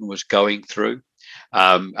what Jordan was going through.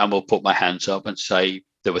 And we'll put my hands up and say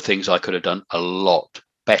there were things I could have done a lot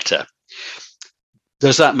better.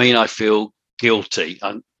 Does that mean I feel guilty?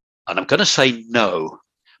 And I'm going to say no.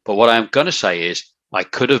 But what I'm going to say is I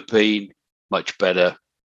could have been much better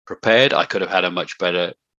prepared. I could have had a much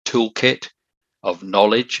better toolkit of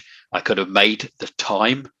knowledge. I could have made the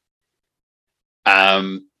time.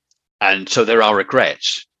 And so there are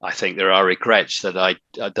regrets. I think there are regrets that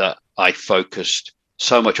I focused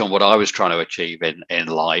so much on what I was trying to achieve in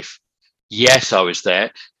life. Yes, I was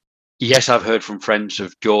there. Yes, I've heard from friends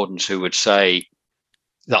of Jordan's who would say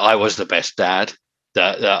that I was the best dad,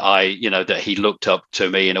 that he looked up to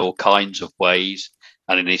me in all kinds of ways.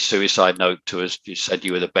 And in his suicide note to us, he said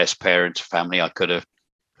you were the best parent family I could have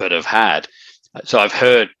had. So I've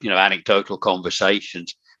heard, anecdotal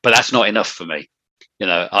conversations, but that's not enough for me.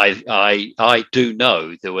 I do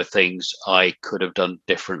know there were things I could have done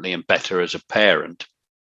differently and better as a parent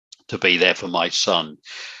to be there for my son.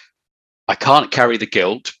 I can't carry the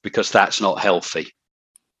guilt because that's not healthy.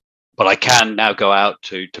 But I can now go out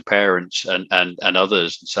to parents and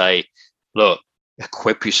others and say, look,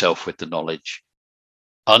 equip yourself with the knowledge.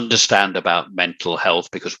 Understand about mental health,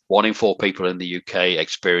 because 1 in 4 people in the UK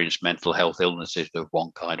experience mental health illnesses of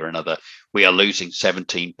one kind or another. We are losing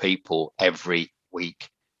 17 people every week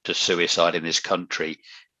to suicide in this country.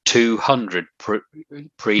 200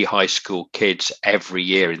 pre-high school kids every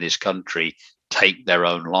year in this country take their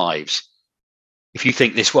own lives. If you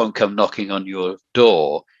think this won't come knocking on your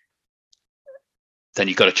door, then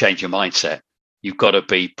you've got to change your mindset. You've got to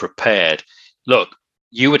be prepared. Look,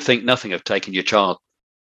 you would think nothing of taking your child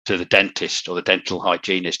to the dentist or the dental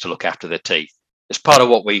hygienist to look after their teeth. It's part of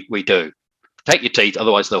what we do. Take your teeth,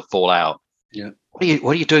 otherwise they'll fall out. Yeah. What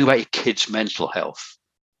are you doing about your kids' mental health?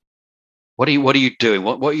 What are you doing?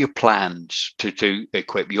 What are your plans to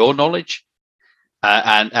equip your knowledge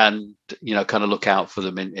and kind of look out for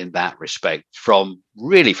them in that respect from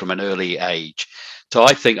an early age? So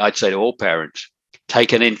I think I'd say to all parents,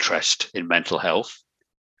 take an interest in mental health,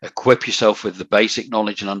 equip yourself with the basic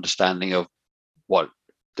knowledge and understanding of what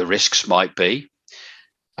the risks might be.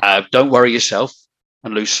 Don't worry yourself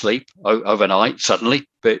and lose sleep overnight suddenly,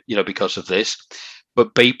 but because of this.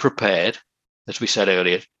 But be prepared, as we said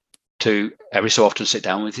earlier, to every so often sit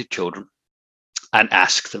down with your children and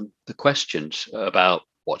ask them the questions about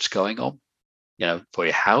what's going on, for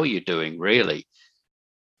you. How are you doing, really?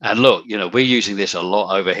 And look, we're using this a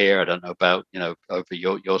lot over here. I don't know about, over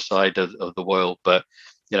your side of the world, but,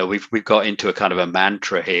 we've got into a kind of a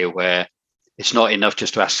mantra here where it's not enough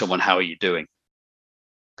just to ask someone, how are you doing?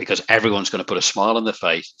 Because everyone's going to put a smile on their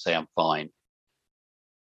face and say, I'm fine.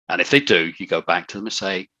 And if they do, you go back to them and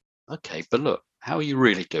say, okay, but look, how are you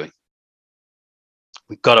really doing?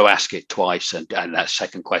 We've got to ask it twice. And that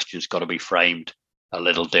second question's got to be framed a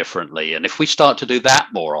little differently. And if we start to do that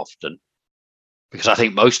more often, because I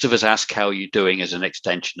think most of us ask how you're doing as an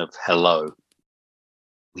extension of hello.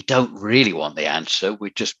 We don't really want the answer.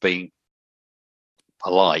 We're just being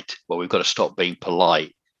polite. Well, we've got to stop being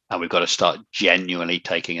polite and we've got to start genuinely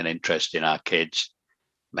taking an interest in our kids'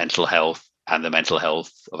 mental health and the mental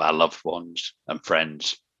health of our loved ones and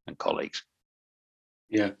friends and colleagues.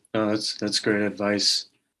 Yeah, no, that's great advice.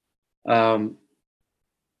 Again,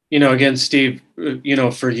 Steve,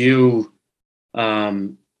 for you,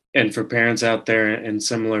 and for parents out there in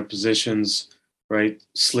similar positions, right?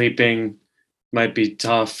 Sleeping might be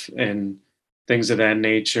tough and things of that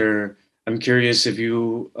nature. I'm curious if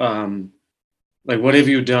you, what have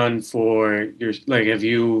you done for have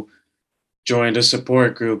you joined a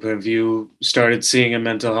support group? Have you started seeing a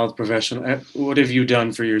mental health professional? What have you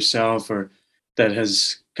done for yourself or that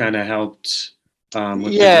has kind of helped with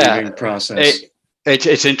the grieving process?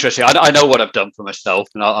 It's interesting. I know what I've done for myself,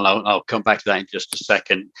 and I'll come back to that in just a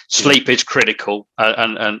second. Sleep is critical,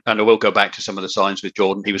 and I will go back to some of the signs with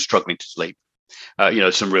Jordan. He was struggling to sleep.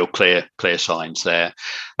 Some real clear signs there.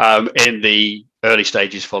 In the early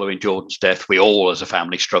stages following Jordan's death, we all, as a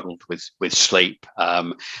family, struggled with sleep.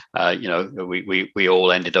 We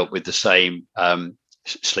all ended up with the same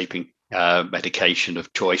sleeping medication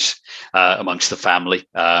of choice amongst the family,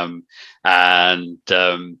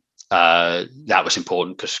 that was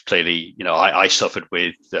important because clearly, I suffered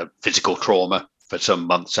with physical trauma for some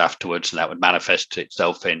months afterwards, and that would manifest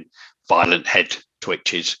itself in violent head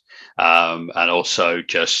twitches and also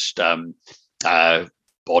just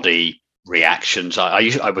body reactions.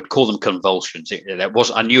 I would call them convulsions.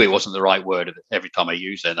 I knew it wasn't the right word every time I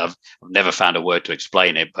use it. And I've never found a word to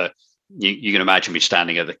explain it, but you can imagine me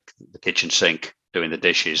standing at the kitchen sink doing the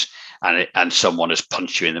dishes, and someone has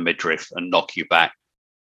punched you in the midriff and knock you back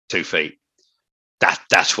 2 feet.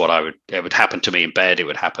 That's what it would happen to me in bed. It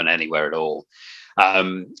would happen anywhere at all.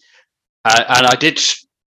 And I did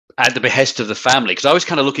at the behest of the family, because I was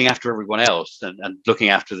kind of looking after everyone else and looking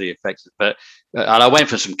after the effects. But and I went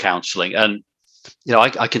for some counselling, and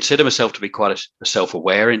I consider myself to be quite a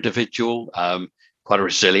self-aware individual, quite a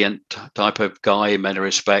resilient type of guy in many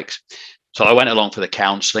respects. So I went along for the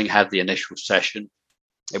counselling, had the initial session.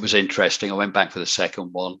 It was interesting. I went back for the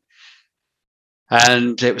second one,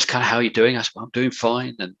 and it was kind of, how are you doing? I said, well, I'm doing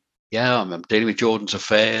fine, and yeah, I'm dealing with Jordan's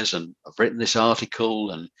affairs, and I've written this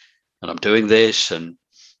article, and I'm doing this, and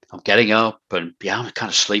I'm getting up, and yeah, I'm kind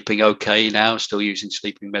of sleeping okay now, still using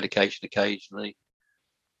sleeping medication occasionally.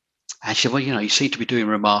 And she said, well, you seem to be doing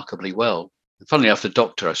remarkably well. And funnily enough, the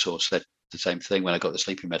doctor I saw said the same thing when I got the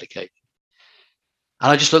sleeping medication.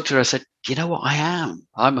 And I just looked at her, I said, you know what, I am.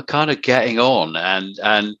 I'm kind of getting on.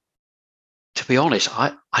 And to be honest,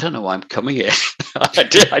 I don't know why I'm coming here.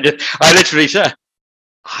 I literally said,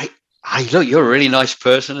 I look, you're a really nice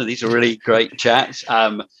person, and these are really great chats.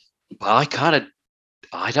 But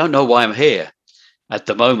I don't know why I'm here at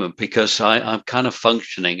the moment, because I'm kind of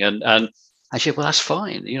functioning. And I said, well, that's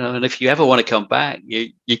fine, and if you ever want to come back,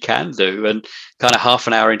 you can do. And kind of half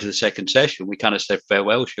an hour into the second session, we kind of said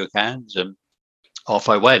farewell, shook hands, and off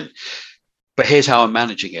I went. But here's how I'm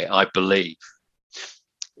managing it. I believe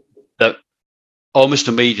that almost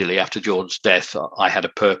immediately after Jordan's death, I had a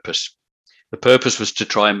purpose. The purpose was to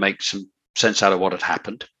try and make some sense out of what had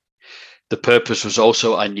happened. The purpose was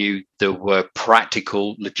also, I knew there were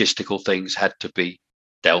practical, logistical things had to be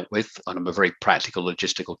dealt with, and I'm a very practical,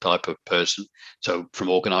 logistical type of person. So from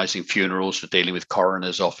organising funerals to dealing with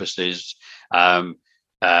coroners' offices,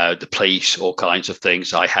 the police, all kinds of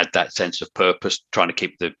things, I had that sense of purpose, trying to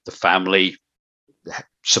keep the family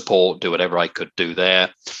support, do whatever I could do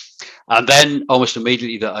there. And then almost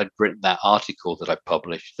immediately that I'd written that article that I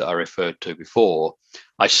published that I referred to before,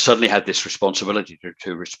 I suddenly had this responsibility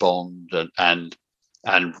to respond and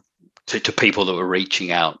to people that were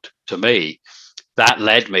reaching out to me. That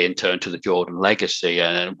led me in turn to the Jordan legacy,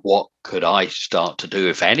 and what could I start to do,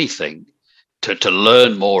 if anything, to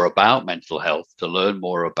learn more about mental health, to learn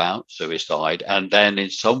more about suicide, and then in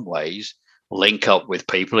some ways link up with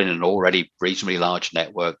people in an already reasonably large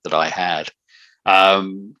network that I had,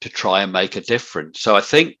 to try and make a difference. So I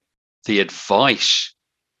think the advice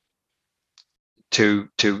to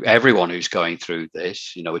everyone who's going through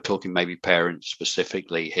this, we're talking maybe parents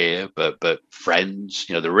specifically here, but friends,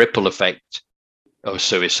 the ripple effect of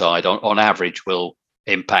suicide on average will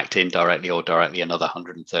impact indirectly or directly another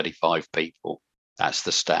 135 people. That's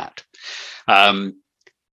the stat.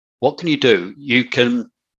 What can you do? You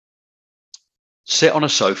can sit on a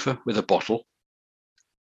sofa with a bottle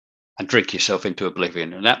and drink yourself into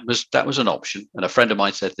oblivion, and that was an option. And a friend of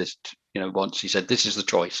mine said this, once. He said, this is the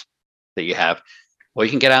choice that you have, or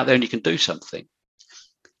you can get out there and you can do something.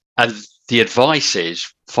 And the advice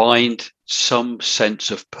is, find some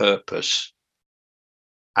sense of purpose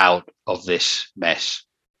out of this mess,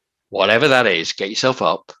 whatever that is. Get yourself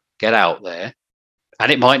up, get out there,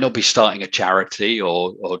 and it might not be starting a charity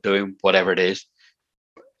or doing whatever it is.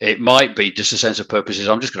 It might be just a sense of purpose is,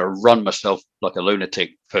 I'm just going to run myself like a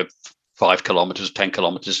lunatic for 5 kilometers, 10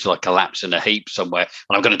 kilometers till I collapse in a heap somewhere,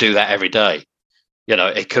 and I'm going to do that every day.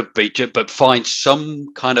 It could be, but find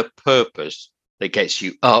some kind of purpose that gets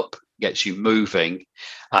you up, gets you moving,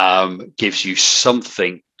 gives you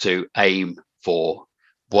something to aim for,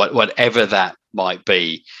 whatever that might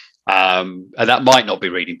be. And that might not be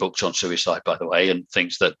reading books on suicide, by the way, and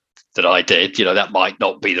things that I did. That might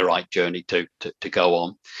not be the right journey to go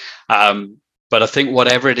on. But I think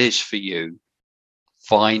whatever it is for you,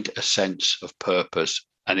 find a sense of purpose.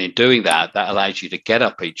 And in doing that, that allows you to get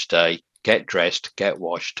up each day, get dressed, get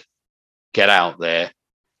washed, get out there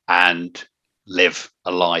and live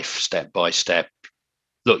a life step by step.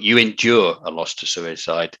 Look, you endure a loss to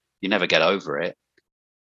suicide. You never get over it.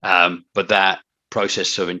 But that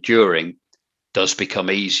process of enduring does become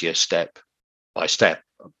easier step by step.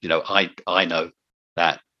 I know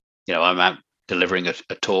that, I'm out delivering a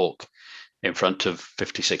talk in front of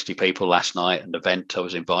 50, 60 people last night, an event I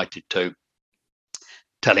was invited to,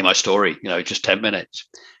 telling my story, just 10 minutes.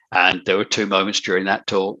 And there were 2 moments during that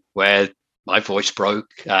talk where my voice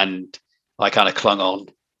broke and I kind of clung on,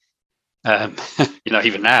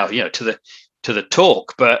 even now, to the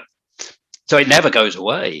talk. But so it never goes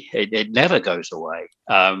away. It never goes away.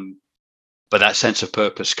 But that sense of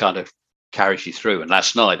purpose kind of carries you through. And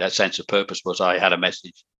last night, that sense of purpose was, I had a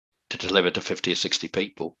message to deliver to 50 or 60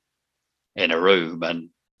 people in a room, and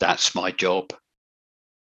that's my job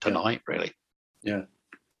tonight, really. Yeah.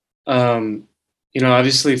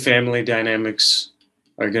 Obviously family dynamics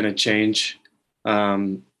are going to change.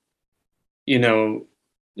 Is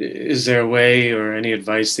there a way or any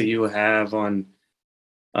advice that you have on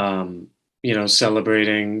um,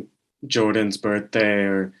 celebrating Jordan's birthday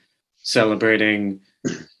or celebrating,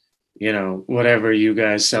 whatever you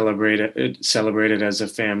guys celebrated as a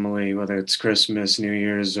family, whether it's Christmas, New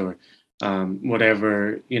Year's, or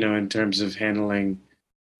whatever, in terms of handling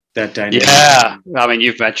that dynamic. Yeah, I mean,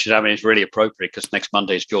 you've mentioned. I mean, it's really appropriate because next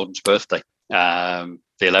Monday is Jordan's birthday, the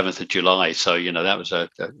 11th of July. So that was a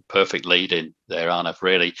perfect lead in there, Arnav.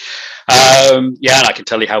 Really, yeah. And I can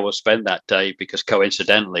tell you how we'll spend that day because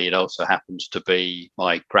coincidentally, it also happens to be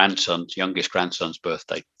my youngest grandson's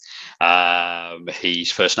birthday.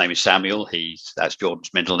 His first name is Samuel. That's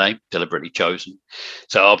Jordan's middle name, deliberately chosen.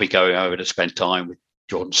 So I'll be going over to spend time with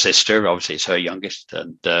Jordan's sister. Obviously, it's her youngest,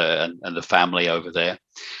 and the family over there.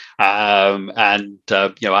 Our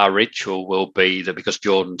ritual will be that because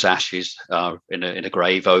Jordan's ashes are in a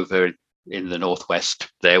grave over in the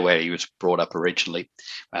northwest, there where he was brought up originally,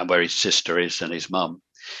 and where his sister is and his mum.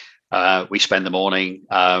 We spend the morning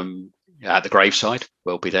at the graveside.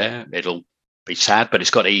 We'll be there. It'll be sad, but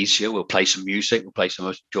it's got easier. We'll play some music. We'll play some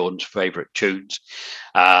of Jordan's favourite tunes,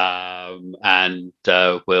 and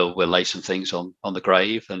we'll lay some things on the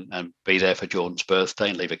grave and be there for Jordan's birthday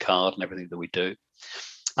and leave a card and everything that we do.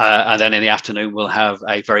 And then in the afternoon, we'll have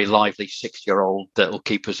a very lively 6-year-old that will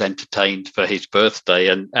keep us entertained for his birthday.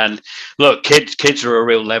 And look, kids are a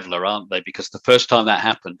real leveler, aren't they? Because the first time that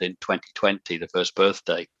happened in 2020, the first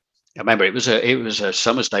birthday, I remember it was a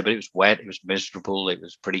summer's day, but it was wet, it was miserable, it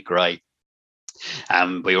was pretty grey.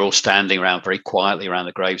 And we were all standing around very quietly around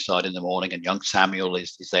the graveside in the morning, and young Samuel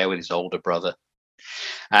is there with his older brother.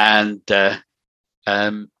 And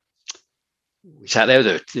we sat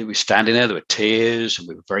there, we were standing there were tears, and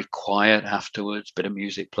we were very quiet afterwards, bit of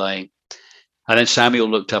music playing. And then Samuel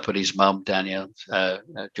looked up at his mum, Danielle,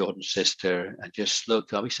 Jordan's sister, and just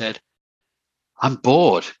looked up. He said, "I'm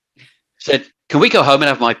bored." He said, "Can we go home and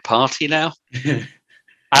have my party now?"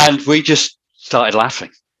 And we just started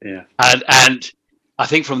laughing. Yeah. And I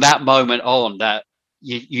think from that moment on, that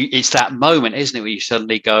it's that moment, isn't it, where you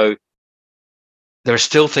suddenly go, there are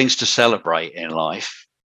still things to celebrate in life,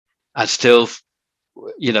 and still,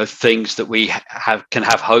 things that we can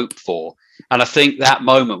have hope for. And I think that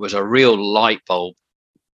moment was a real light bulb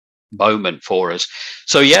moment for us.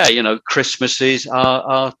 So yeah, Christmases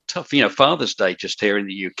are tough. Father's Day just here in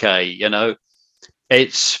the UK.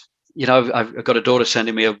 It's I've got a daughter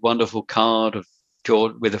sending me a wonderful card of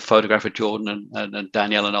Jordan with a photograph of Jordan and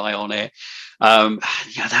Danielle and I on it.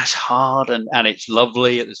 That's hard and it's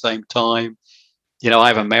lovely at the same time. I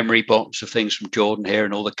have a memory box of things from Jordan here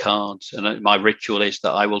and all the cards. And my ritual is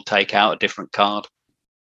that I will take out a different card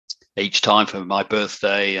each time for my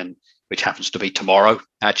birthday, and which happens to be tomorrow.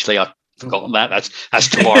 Actually, I've forgotten that. That's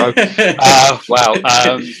tomorrow.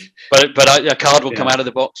 Wow. But a card will come out of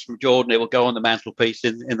the box from Jordan. It will go on the mantelpiece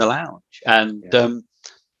in the lounge. And,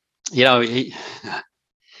 he,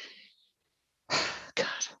 God.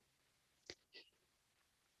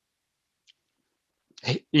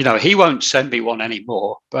 He won't send me one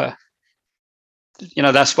anymore, but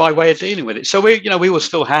that's my way of dealing with it. So we will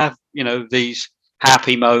still have these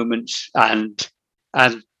happy moments and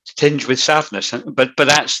tinged with sadness, but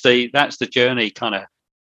that's the journey kind of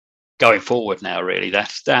going forward now. Really,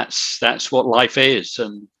 that's what life is.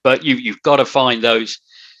 But you've got to find those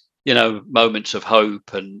moments of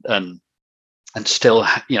hope and still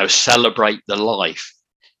celebrate the life.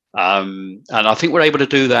 And I think we're able to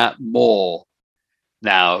do that more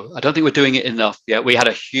now. I don't think we're doing it enough yet. We had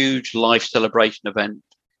a huge life celebration event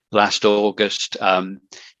last August.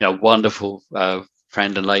 Wonderful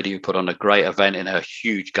friend and lady who put on a great event in her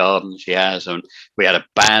huge garden she has, and we had a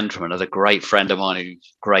band from another great friend of mine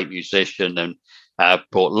who's a great musician, and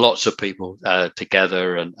brought lots of people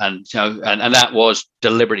together, and that was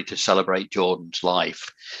deliberately to celebrate Jordan's life.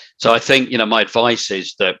 So I think my advice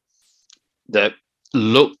is that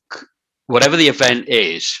look, whatever the event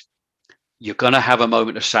is, you're going to have a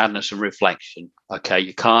moment of sadness and reflection. Okay,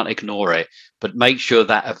 you can't ignore it, but make sure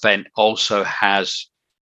that event also has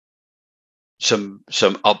some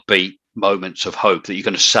upbeat moments of hope, that you're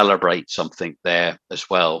going to celebrate something there as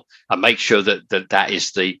well, and make sure that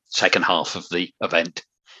is the second half of the event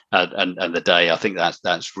and the day. I think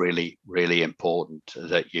that's really, really important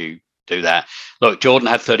that you do that. Look, Jordan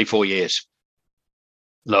had 34 years.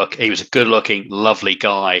 Look, he was a good-looking, lovely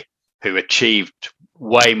guy who achieved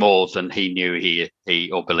way more than he knew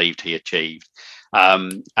he or believed he achieved.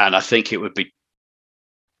 And I think it would be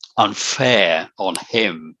unfair on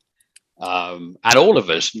him and all of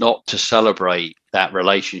us not to celebrate that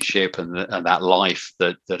relationship and that life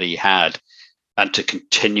that he had, and to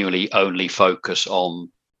continually only focus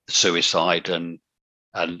on suicide and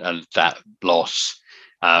that loss.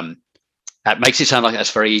 That makes it sound like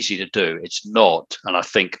that's very easy to do. It's not. And I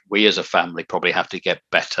think we as a family probably have to get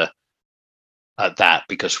better at that,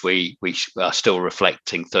 because we are still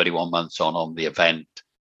reflecting 31 months on the event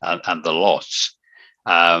and the loss,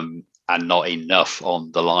 and not enough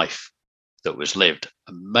on the life that was lived.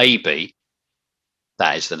 And maybe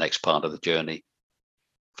that is the next part of the journey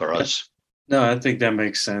for us. No, I think that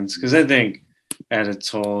makes sense, because I think at its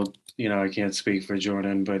whole, I can't speak for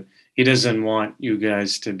Jordan, but he doesn't want you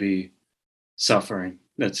guys to be suffering.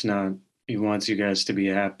 That's not, he wants you guys to be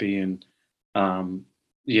happy. And,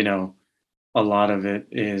 you know, a lot of it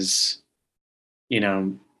is, you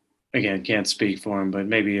know, again, can't speak for him, but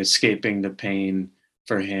maybe escaping the pain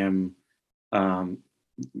for him, um,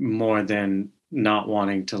 more than not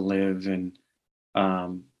wanting to live. And,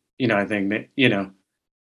 I think that,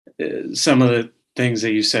 some of the things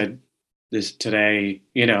that you said this today,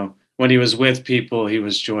 when he was with people, he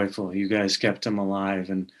was joyful. You guys kept him alive,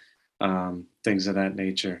 and things of that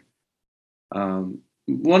nature.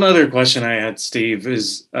 One other question I had, Steve,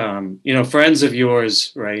 is friends of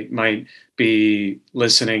yours, right, might be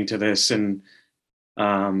listening to this, and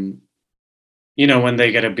um, when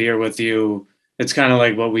they get a beer with you, it's kind of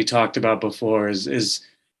like what we talked about before: is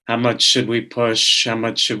how much should we push? How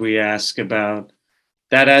much should we ask about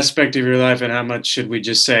that aspect of your life, and how much should we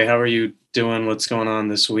just say, "How are you doing? What's going on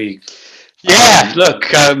this week?" Yeah,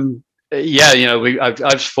 look, I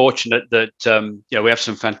was fortunate that we have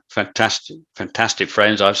some fantastic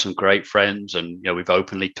friends. I have some great friends, and we've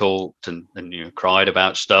openly talked and cried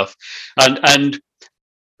about stuff. And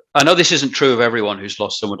I know this isn't true of everyone who's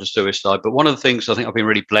lost someone to suicide, but one of the things I think I've been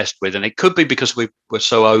really blessed with, and it could be because we were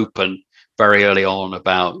so open very early on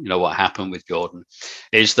about what happened with Jordan,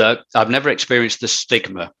 is that I've never experienced the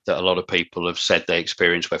stigma that a lot of people have said they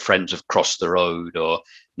experienced, where friends have crossed the road or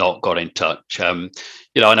not got in touch. I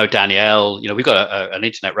know Danielle. We've got an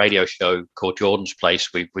internet radio show called Jordan's Place.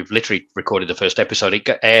 We've literally recorded the first episode. It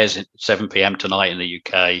airs at 7 p.m. tonight in the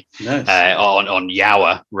UK. Nice. On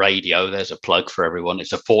Yawa Radio. There's a plug for everyone.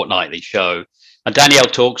 It's a fortnightly show, and Danielle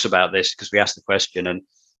talks about this because we asked the question,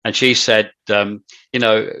 and she said,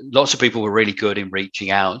 lots of people were really good in reaching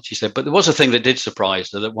out. She said, but there was a thing that did surprise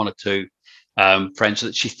her, that one or two friends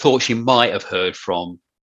that she thought she might have heard from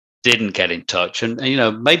didn't get in touch. And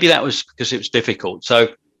maybe that was because it was difficult. So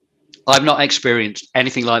I've not experienced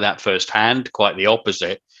anything like that firsthand, quite the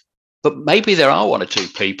opposite. But maybe there are one or two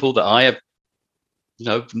people that I have,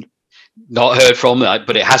 not heard from,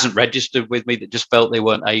 but it hasn't registered with me, that just felt they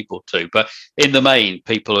weren't able to. But in the main,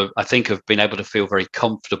 people I think have been able to feel very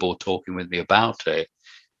comfortable talking with me about it,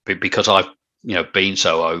 because I've been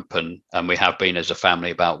so open, and we have been as a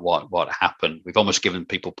family about what happened. We've almost given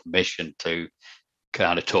people permission to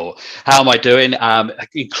kind of talk. How am I doing?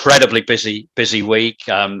 Incredibly busy week.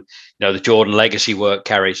 The Jordan legacy work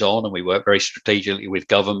carries on, and we work very strategically with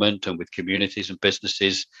government and with communities and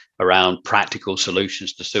businesses around practical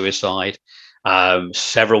solutions to suicide.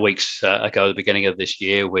 Several weeks ago, the beginning of this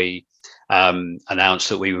year, we announced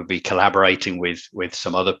that we would be collaborating with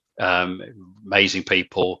some other amazing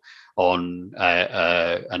people on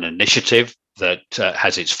an initiative that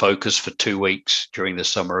has its focus for 2 weeks during the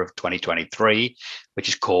summer of 2023, which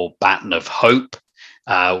is called Baton of Hope,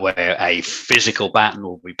 where a physical baton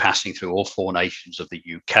will be passing through all 4 nations of the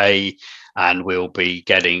UK, and we'll be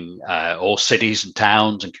getting all cities and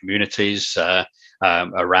towns and communities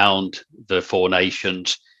around the 4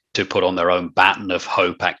 nations to put on their own Baton of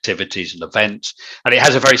Hope activities and events. And it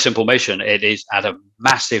has a very simple mission. It is at a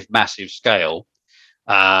massive scale,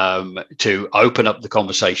 to open up the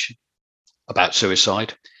conversation about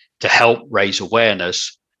suicide, to help raise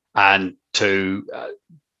awareness, and to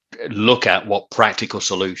look at what practical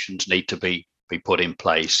solutions need to be put in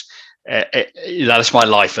place. That's my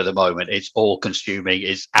life at the moment. It's all consuming.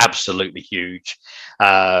 It's absolutely huge.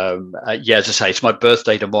 As I say, it's my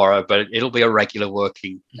birthday tomorrow, but it'll be a regular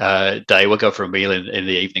working day. We'll go for a meal in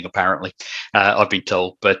the evening, apparently, I've been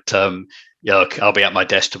told. But I'll be at my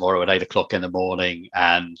desk tomorrow at 8 o'clock in the morning,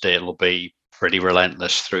 and it'll be pretty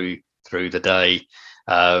relentless through the day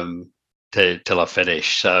till I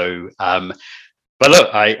finish. So, but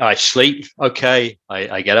look, I sleep okay.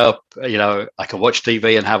 I get up. I can watch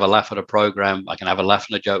TV and have a laugh at a program. I can have a laugh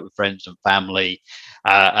and a joke with friends and family.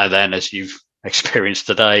 And then, as you've experienced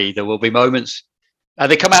today, there will be moments,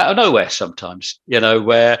 and they come out of nowhere sometimes.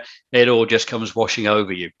 Where it all just comes washing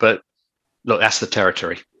over you. But look, that's the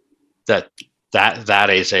territory. That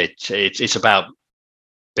is it. It's about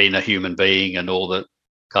being a human being and all that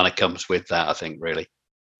kind of comes with that, I think, really.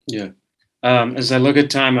 Yeah. As I look at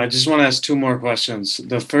time, I just want to ask 2 more questions.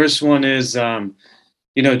 The first one is,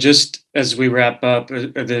 just as we wrap up,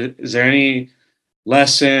 is there any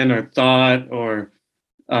lesson or thought or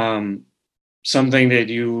something that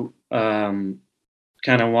you kind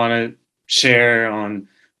of want to share on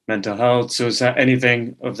mental health, suicide,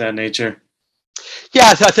 anything of that nature? Yeah,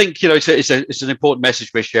 I think it's an important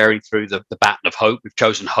message we're sharing through the baton of hope. We've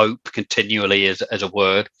chosen hope continually as a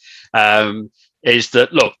word. Is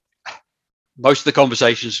that, look, most of the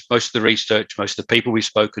conversations, most of the research, most of the people we've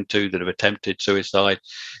spoken to that have attempted suicide,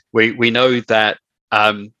 we know that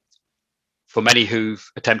for many who've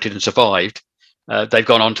attempted and survived, they've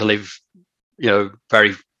gone on to live,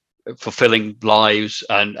 very fulfilling lives,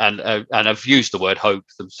 and have used the word hope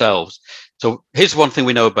themselves. So here's one thing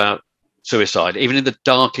we know about suicide: even in the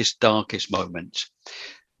darkest moments,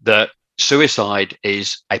 that suicide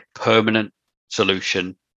is a permanent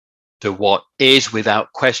solution to what is,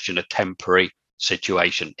 without question, a temporary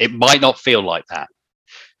situation. It might not feel like that,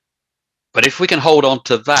 but if we can hold on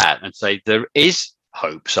to that and say there is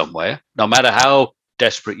hope somewhere, no matter how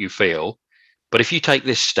desperate you feel, but if you take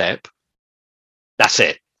this step, that's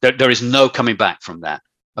it. There is no coming back from that.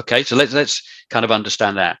 Okay, so let's kind of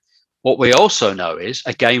understand that. What we also know is,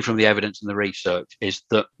 again, from the evidence and the research, is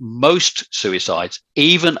that most suicides,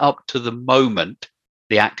 even up to the moment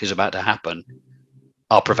the act is about to happen,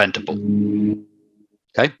 are preventable.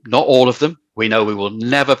 Okay, not all of them. We know we will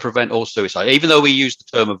never prevent all suicide, even though we use the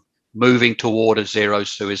term of moving toward a zero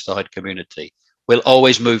suicide community. We'll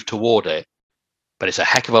always move toward it, but it's a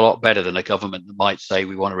heck of a lot better than a government that might say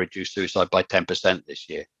we want to reduce suicide by 10% this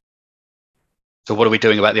year. So what are we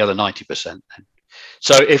doing about the other 90% then?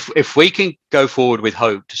 So if we can go forward with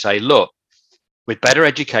hope to say, look, with better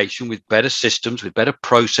education, with better systems, with better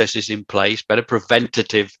processes in place, better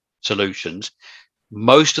preventative solutions,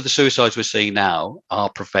 most of the suicides we're seeing now are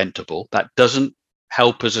preventable. That doesn't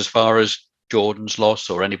help us as far as Jordan's loss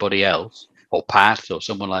or anybody else, or Pat or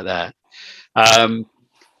someone like that. But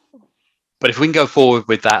if we can go forward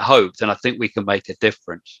with that hope, then I think we can make a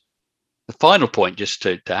difference. The final point, just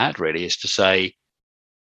to add really, is to say,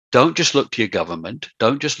 don't just look to your government,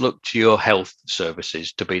 don't just look to your health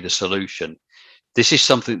services to be the solution. This is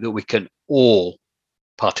something that we can all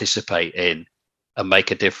participate in and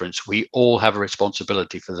make a difference. We all have a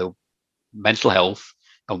responsibility for the mental health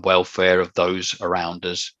and welfare of those around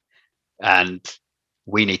us, and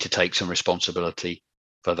we need to take some responsibility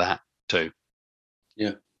for that too.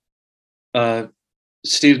 Yeah.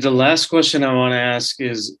 Steve, the last question I want to ask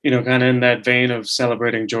is, kind of in that vein of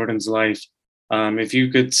celebrating Jordan's life. If you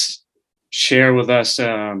could share with us,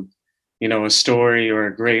 a story or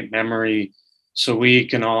a great memory, so we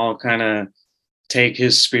can all kind of take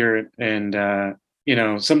his spirit and,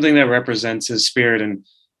 something that represents his spirit, and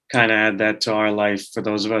kind of add that to our life for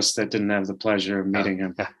those of us that didn't have the pleasure of meeting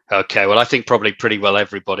him. Okay, well, I think probably pretty well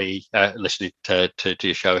everybody listening to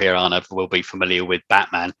your show here, Arnav, will be familiar with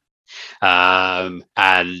Batman. I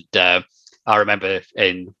remember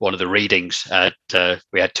in one of the readings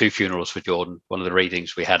we had two funerals for Jordan. One of the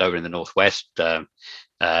readings we had over in the Northwest, there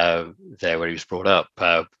where he was brought up,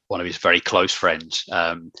 one of his very close friends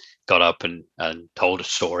got up and told us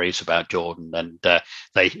stories about Jordan, and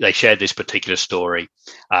they shared this particular story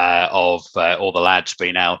of all the lads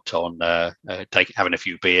being out on having a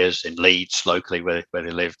few beers in Leeds locally where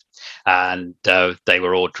they lived, and they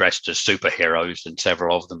were all dressed as superheroes, and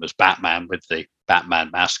several of them as Batman with the Batman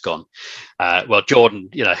mask on. Well, Jordan,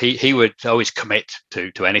 he would always commit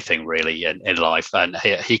to anything really in life, and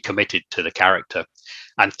he committed to the character.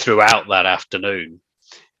 And throughout that afternoon,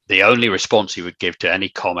 the only response he would give to any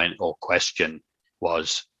comment or question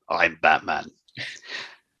was, "I'm Batman."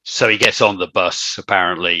 So he gets on the bus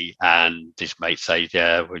apparently, and his mate says,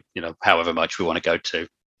 "Yeah, however much we want to go to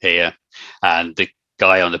here." And the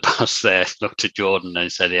guy on the bus there looked at Jordan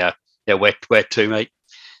and said, "Yeah, where to, mate?"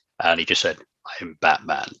 And he just said, "I'm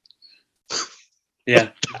Batman."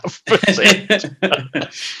 Yeah.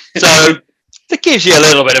 So that gives you a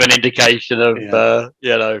little bit of an indication of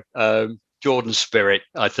Jordan's spirit,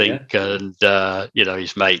 I think, and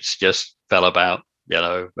his mates just fell about,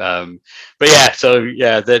 but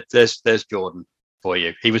there's Jordan for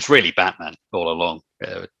you. He was really Batman all along.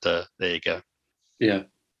 There you go. Yeah.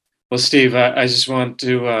 Well, Steve, I just want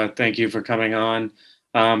to thank you for coming on.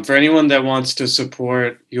 For anyone that wants to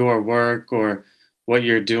support your work or what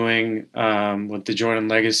you're doing with the Jordan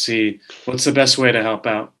Legacy, what's the best way to help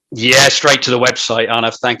out? Yeah, straight to the website,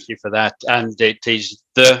 Arnav. Thank you for that. And it is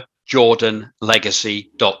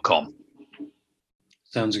thejordanlegacy.com.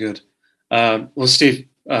 Sounds good. Well, Steve,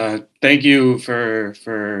 thank you for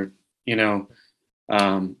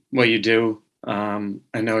what you do. I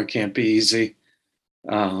know it can't be easy,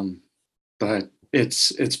 but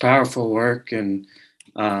it's powerful work, and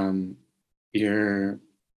you're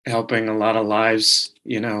helping a lot of lives,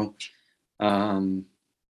 um,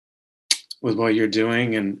 with what you're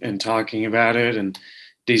doing and talking about it and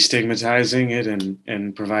destigmatizing it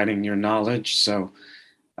and providing your knowledge. So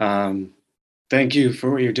um, thank you for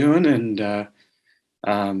what you're doing. And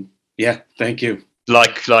yeah, thank you.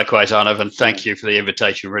 Likewise, Arnav, and thank you for the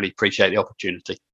invitation. Really appreciate the opportunity.